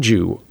around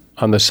you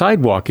on the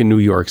sidewalk in New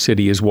York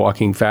City is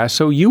walking fast,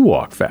 so you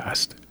walk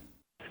fast.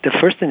 The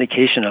first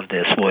indication of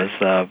this was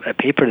a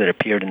paper that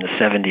appeared in the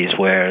 70s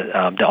where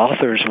the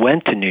authors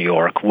went to New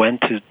York,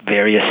 went to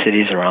various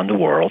cities around the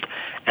world,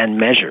 and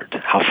measured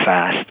how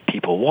fast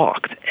people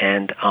walked.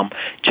 And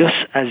just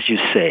as you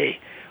say,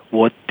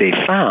 what they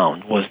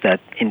found was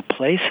that in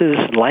places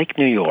like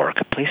New York,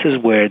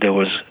 places where there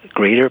was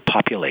greater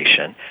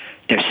population,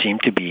 there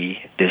seemed to be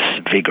this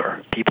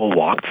vigor. People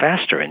walked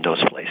faster in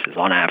those places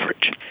on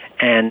average.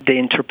 And the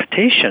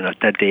interpretation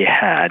that they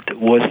had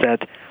was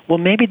that, well,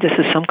 maybe this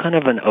is some kind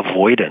of an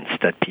avoidance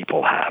that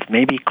people have.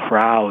 Maybe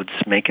crowds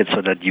make it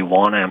so that you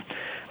want to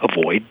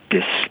avoid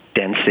this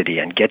density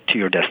and get to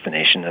your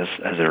destination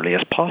as early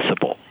as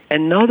possible.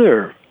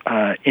 Another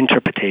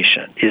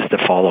interpretation is the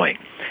following.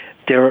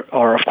 There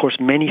are, of course,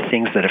 many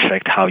things that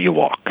affect how you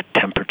walk: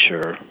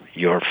 temperature,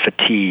 your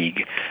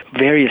fatigue,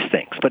 various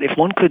things. But if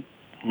one could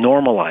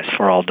normalize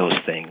for all those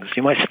things,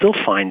 you might still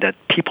find that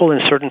people in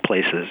certain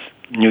places,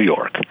 New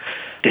York,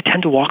 they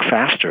tend to walk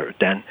faster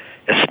than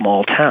a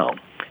small town.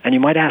 And you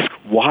might ask,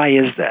 why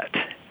is that?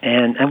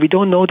 And we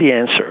don't know the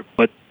answer.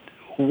 But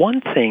one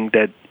thing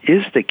that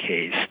is the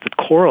case that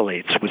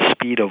correlates with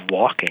speed of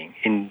walking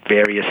in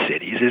various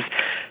cities is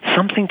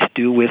something to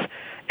do with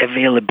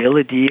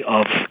availability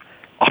of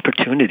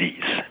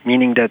opportunities,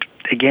 meaning that,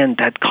 again,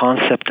 that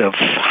concept of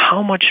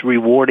how much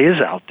reward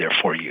is out there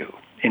for you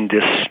in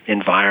this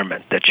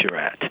environment that you're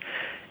at.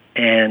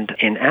 And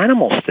in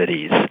animal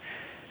studies,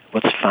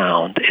 what's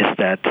found is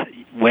that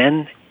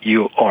when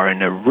you are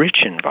in a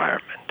rich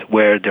environment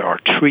where there are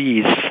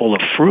trees full of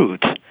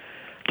fruit,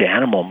 the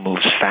animal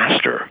moves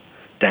faster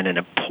than in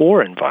a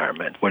poor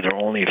environment where there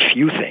are only a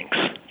few things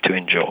to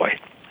enjoy.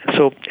 And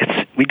so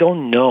we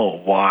don't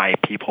know why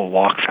people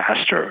walk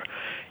faster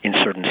in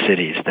certain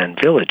cities than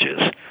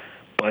villages.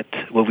 But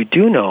what we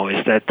do know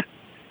is that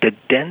the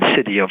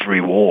density of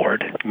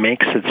reward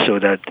makes it so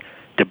that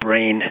the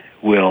brain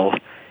will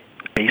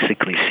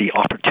basically see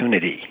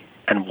opportunity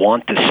and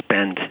want to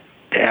spend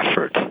the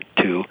effort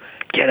to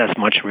get as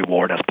much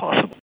reward as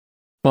possible.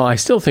 Well, I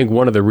still think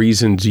one of the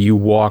reasons you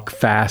walk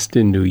fast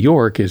in New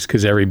York is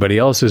because everybody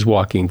else is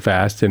walking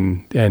fast,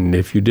 and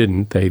if you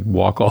didn't, they'd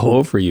walk all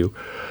over you.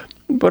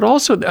 But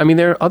also, I mean,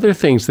 there are other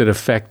things that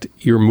affect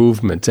your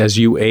movements as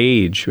you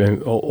age.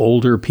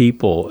 Older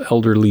people,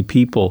 elderly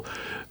people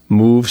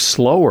move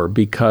slower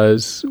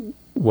because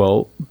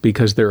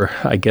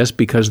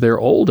they're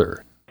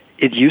older.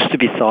 It used to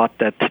be thought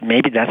that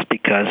maybe that's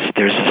because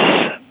there's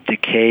this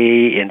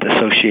decay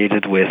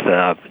associated with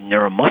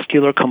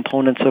neuromuscular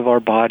components of our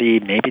body.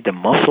 Maybe the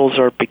muscles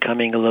are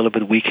becoming a little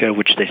bit weaker,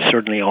 which they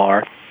certainly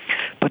are.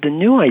 But the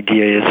new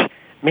idea is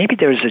maybe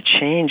there's a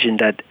change in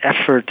that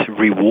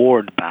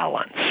effort-reward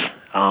balance,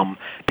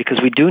 because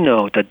we do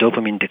know that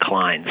dopamine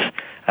declines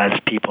as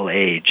people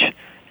age.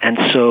 And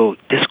so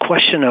this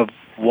question of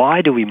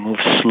why do we move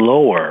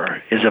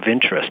slower is of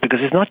interest, because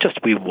it's not just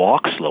we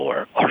walk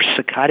slower, our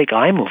saccadic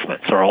eye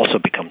movements are also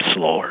become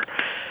slower.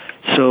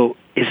 So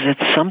is it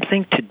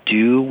something to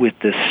do with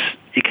this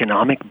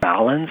economic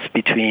balance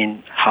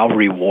between how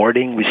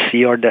rewarding we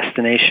see our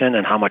destination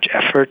and how much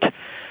effort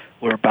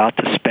we're about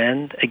to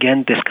spend?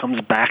 Again, this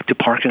comes back to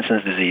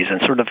Parkinson's disease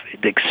and sort of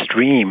the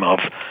extreme of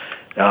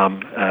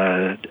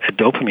a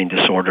dopamine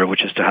disorder,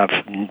 which is to have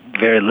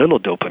very little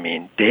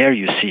dopamine. There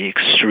you see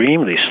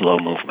extremely slow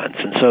movements.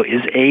 And so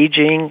is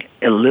aging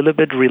a little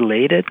bit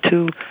related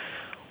to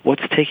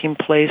what's taking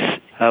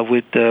place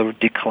with the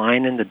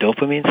decline in the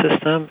dopamine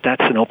system?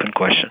 That's an open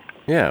question.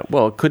 Yeah,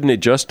 well, couldn't it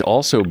just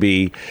also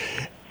be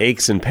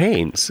aches and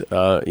pains?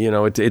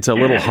 It's a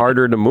little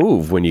harder to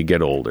move when you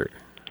get older.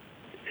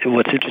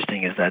 What's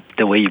interesting is that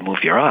the way you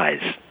move your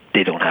eyes,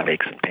 they don't have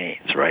aches and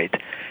pains, right?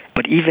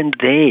 But even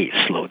they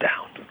slow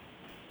down.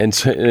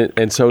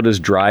 And so does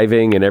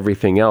driving and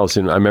everything else.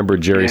 And I remember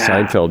Jerry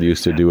Seinfeld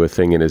used to do a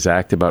thing in his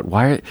act about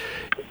why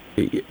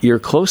you're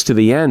close to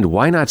the end.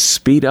 Why not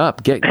speed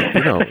up?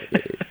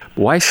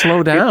 Why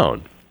slow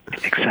down?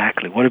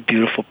 Exactly. What a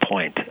beautiful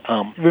point.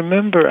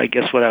 Remember, I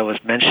guess, what I was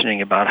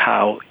mentioning about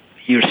how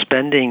you're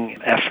spending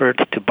effort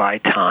to buy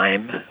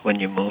time when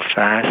you move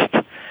fast.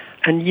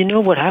 And you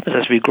know what happens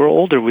as we grow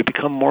older, we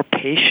become more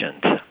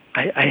patient.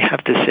 I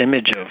have this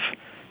image of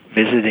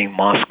visiting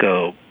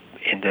Moscow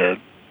in the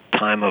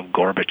time of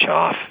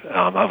Gorbachev.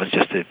 I was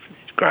just a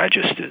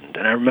graduate student,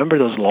 and I remember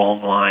those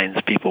long lines,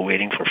 people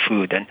waiting for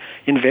food, and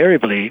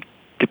invariably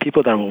the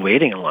people that were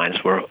waiting in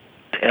lines were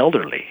the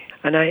elderly.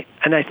 And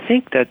I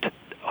think that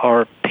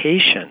our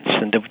patience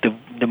and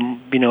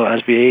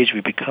as we age,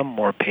 we become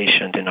more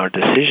patient in our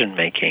decision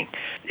making.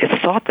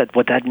 It's thought that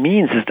what that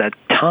means is that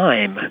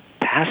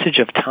passage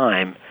of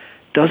time,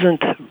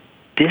 doesn't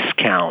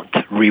discount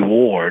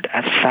reward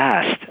as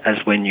fast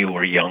as when you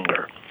were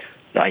younger.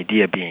 The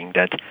idea being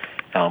that,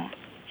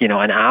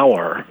 an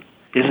hour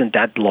isn't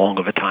that long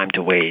of a time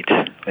to wait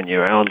when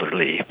you're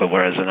elderly, but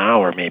whereas an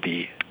hour may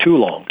be too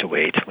long to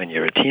wait when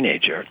you're a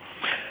teenager.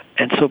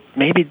 And so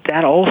maybe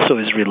that also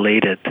is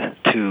related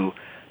to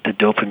the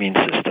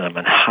dopamine system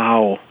and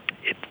how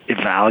it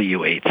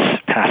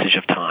evaluates passage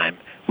of time,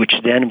 which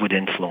then would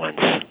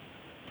influence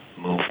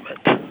movement.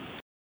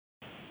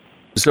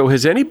 So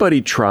has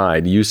anybody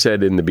tried, you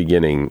said in the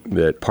beginning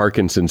that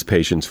Parkinson's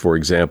patients, for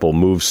example,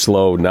 move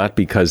slow not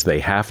because they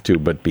have to,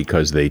 but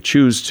because they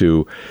choose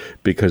to,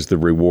 because the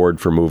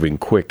reward for moving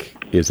quick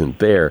isn't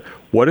there.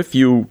 What if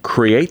you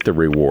create the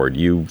reward?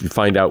 You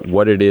find out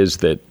what it is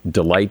that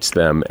delights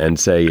them and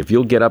say, if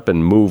you'll get up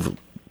and move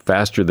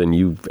faster than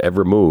you've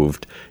ever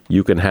moved,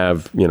 you can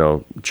have,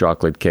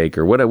 chocolate cake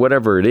or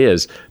whatever it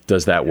is.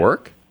 Does that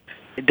work?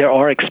 There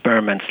are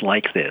experiments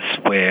like this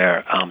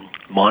where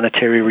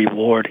monetary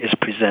reward is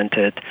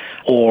presented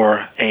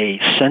or a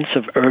sense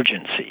of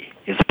urgency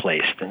is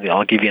placed. And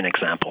I'll give you an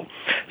example.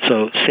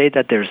 So say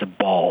that there's a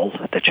ball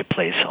that you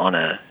place on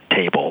a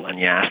table and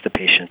you ask the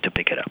patient to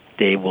pick it up.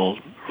 They will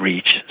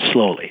reach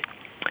slowly.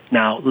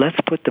 Now, let's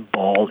put the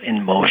ball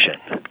in motion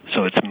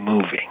so it's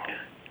moving.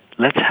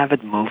 Let's have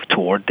it move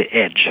toward the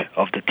edge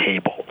of the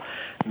table.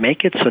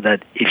 Make it so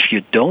that if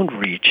you don't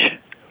reach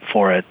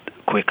for it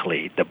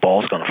quickly, the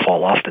ball's going to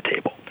fall off the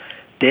table.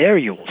 There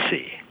you will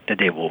see that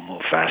they will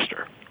move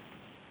faster.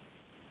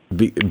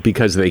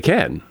 Because they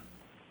can.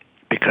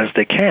 Because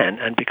they can,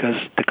 and because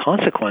the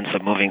consequence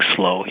of moving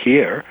slow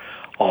here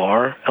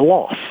are a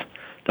loss.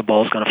 The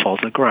ball's going to fall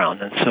to the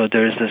ground. And so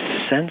there's this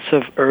sense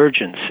of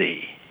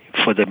urgency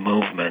for the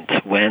movement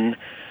when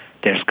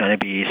there's going to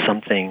be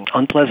something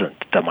unpleasant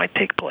that might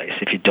take place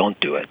if you don't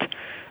do it.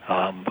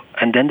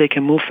 And then they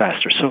can move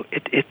faster. So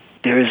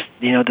there is,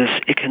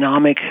 this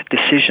economic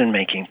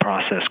decision-making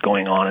process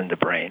going on in the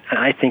brain. And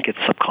I think it's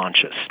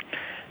subconscious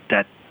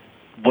that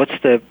what's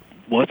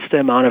the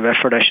amount of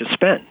effort I should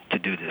spend to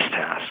do this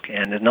task?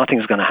 And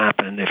nothing's going to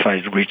happen if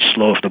I reach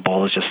slow if the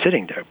ball is just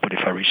sitting there. But if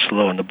I reach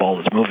slow and the ball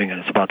is moving and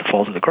it's about to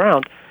fall to the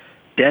ground,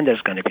 then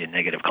there's going to be a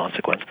negative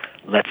consequence.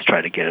 Let's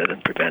try to get it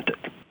and prevent it.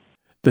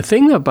 The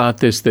thing about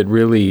this that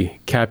really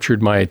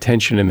captured my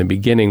attention in the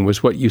beginning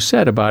was what you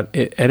said about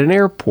it at an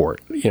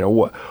airport.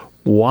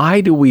 Why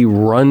do we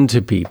run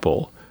to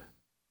people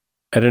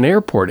at an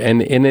airport?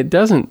 And it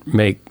doesn't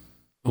make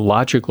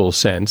logical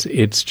sense.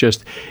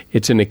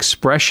 It's an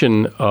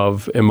expression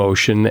of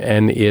emotion,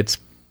 and it's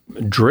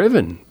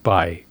driven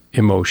by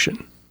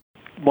emotion.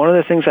 One of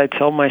the things I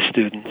tell my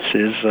students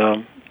is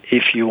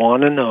if you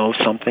want to know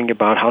something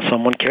about how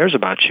someone cares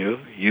about you,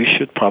 you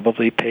should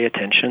probably pay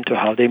attention to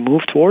how they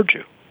move towards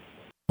you.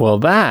 Well,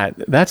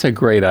 that's a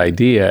great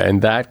idea,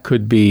 and that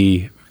could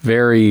be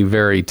very,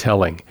 very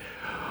telling.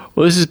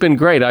 Well, this has been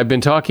great. I've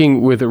been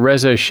talking with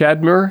Reza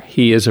Shadmer.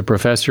 He is a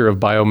professor of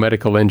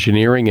biomedical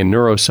engineering and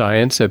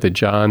neuroscience at the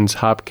Johns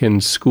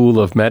Hopkins School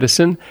of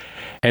Medicine,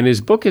 and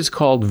his book is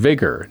called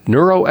Vigor,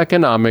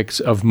 Neuroeconomics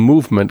of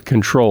Movement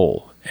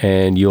Control,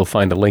 and you'll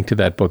find a link to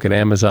that book at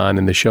Amazon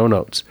in the show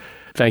notes.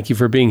 Thank you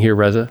for being here,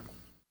 Reza.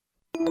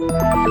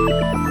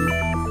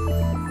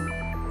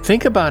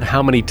 Think about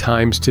how many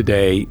times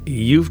today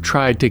you've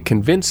tried to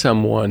convince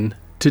someone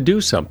to do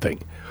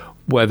something,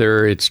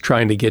 whether it's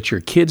trying to get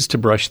your kids to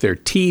brush their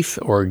teeth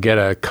or get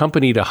a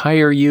company to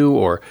hire you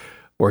or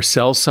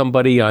sell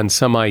somebody on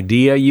some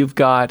idea you've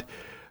got.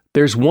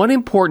 There's one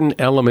important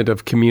element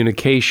of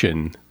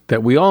communication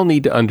that we all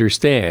need to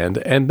understand,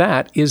 and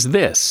that is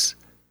this.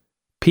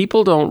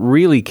 People don't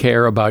really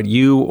care about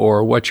you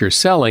or what you're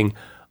selling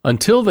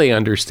until they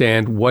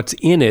understand what's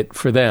in it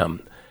for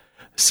them.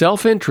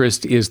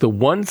 Self-interest is the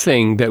one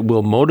thing that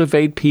will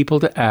motivate people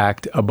to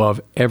act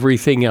above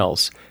everything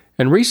else,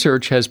 and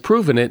research has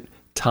proven it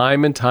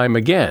time and time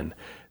again.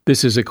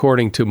 This is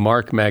according to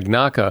Mark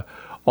Magnacca,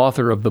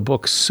 author of the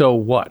book So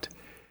What?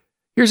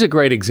 Here's a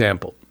great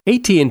example.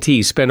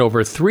 AT&T spent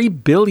over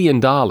 $3 billion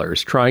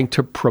trying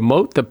to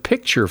promote the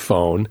picture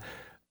phone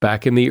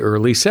back in the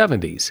early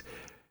 70s.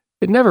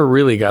 It never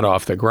really got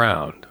off the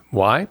ground.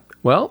 Why?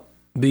 Well,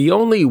 the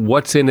only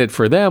what's in it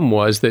for them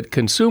was that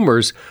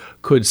consumers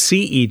could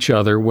see each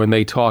other when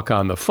they talk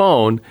on the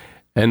phone,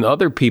 and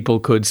other people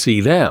could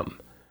see them.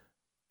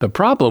 The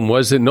problem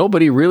was that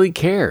nobody really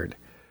cared.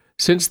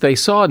 Since they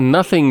saw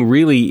nothing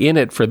really in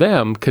it for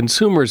them,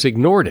 consumers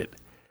ignored it.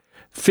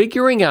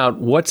 Figuring out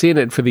what's in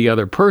it for the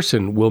other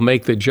person will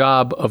make the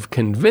job of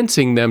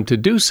convincing them to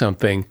do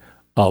something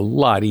a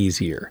lot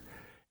easier.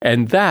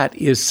 And that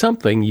is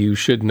something you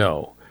should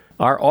know.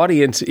 Our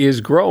audience is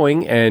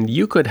growing, and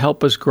you could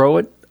help us grow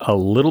it a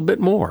little bit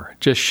more.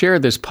 Just share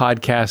this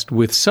podcast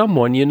with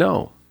someone you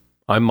know.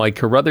 I'm Mike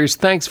Carruthers.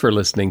 Thanks for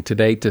listening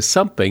today to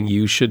Something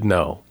You Should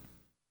Know.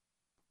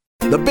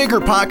 The Bigger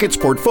Pockets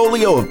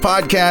portfolio of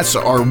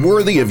podcasts are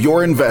worthy of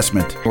your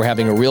investment. We're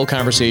having a real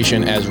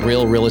conversation as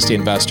real estate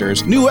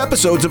investors. New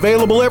episodes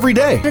available every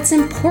day. It's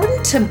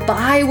important to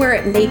buy where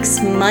it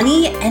makes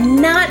money and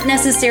not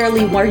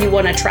necessarily where you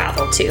want to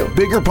travel to.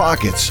 Bigger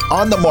Pockets,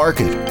 On the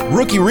Market,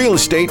 Rookie Real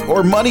Estate,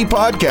 or Money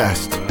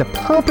Podcast. The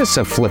purpose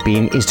of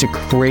flipping is to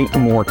create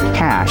more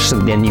cash so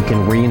then you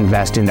can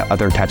reinvest into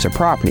other types of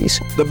properties.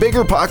 The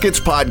Bigger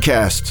Pockets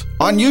Podcast,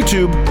 on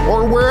YouTube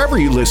or wherever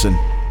you listen.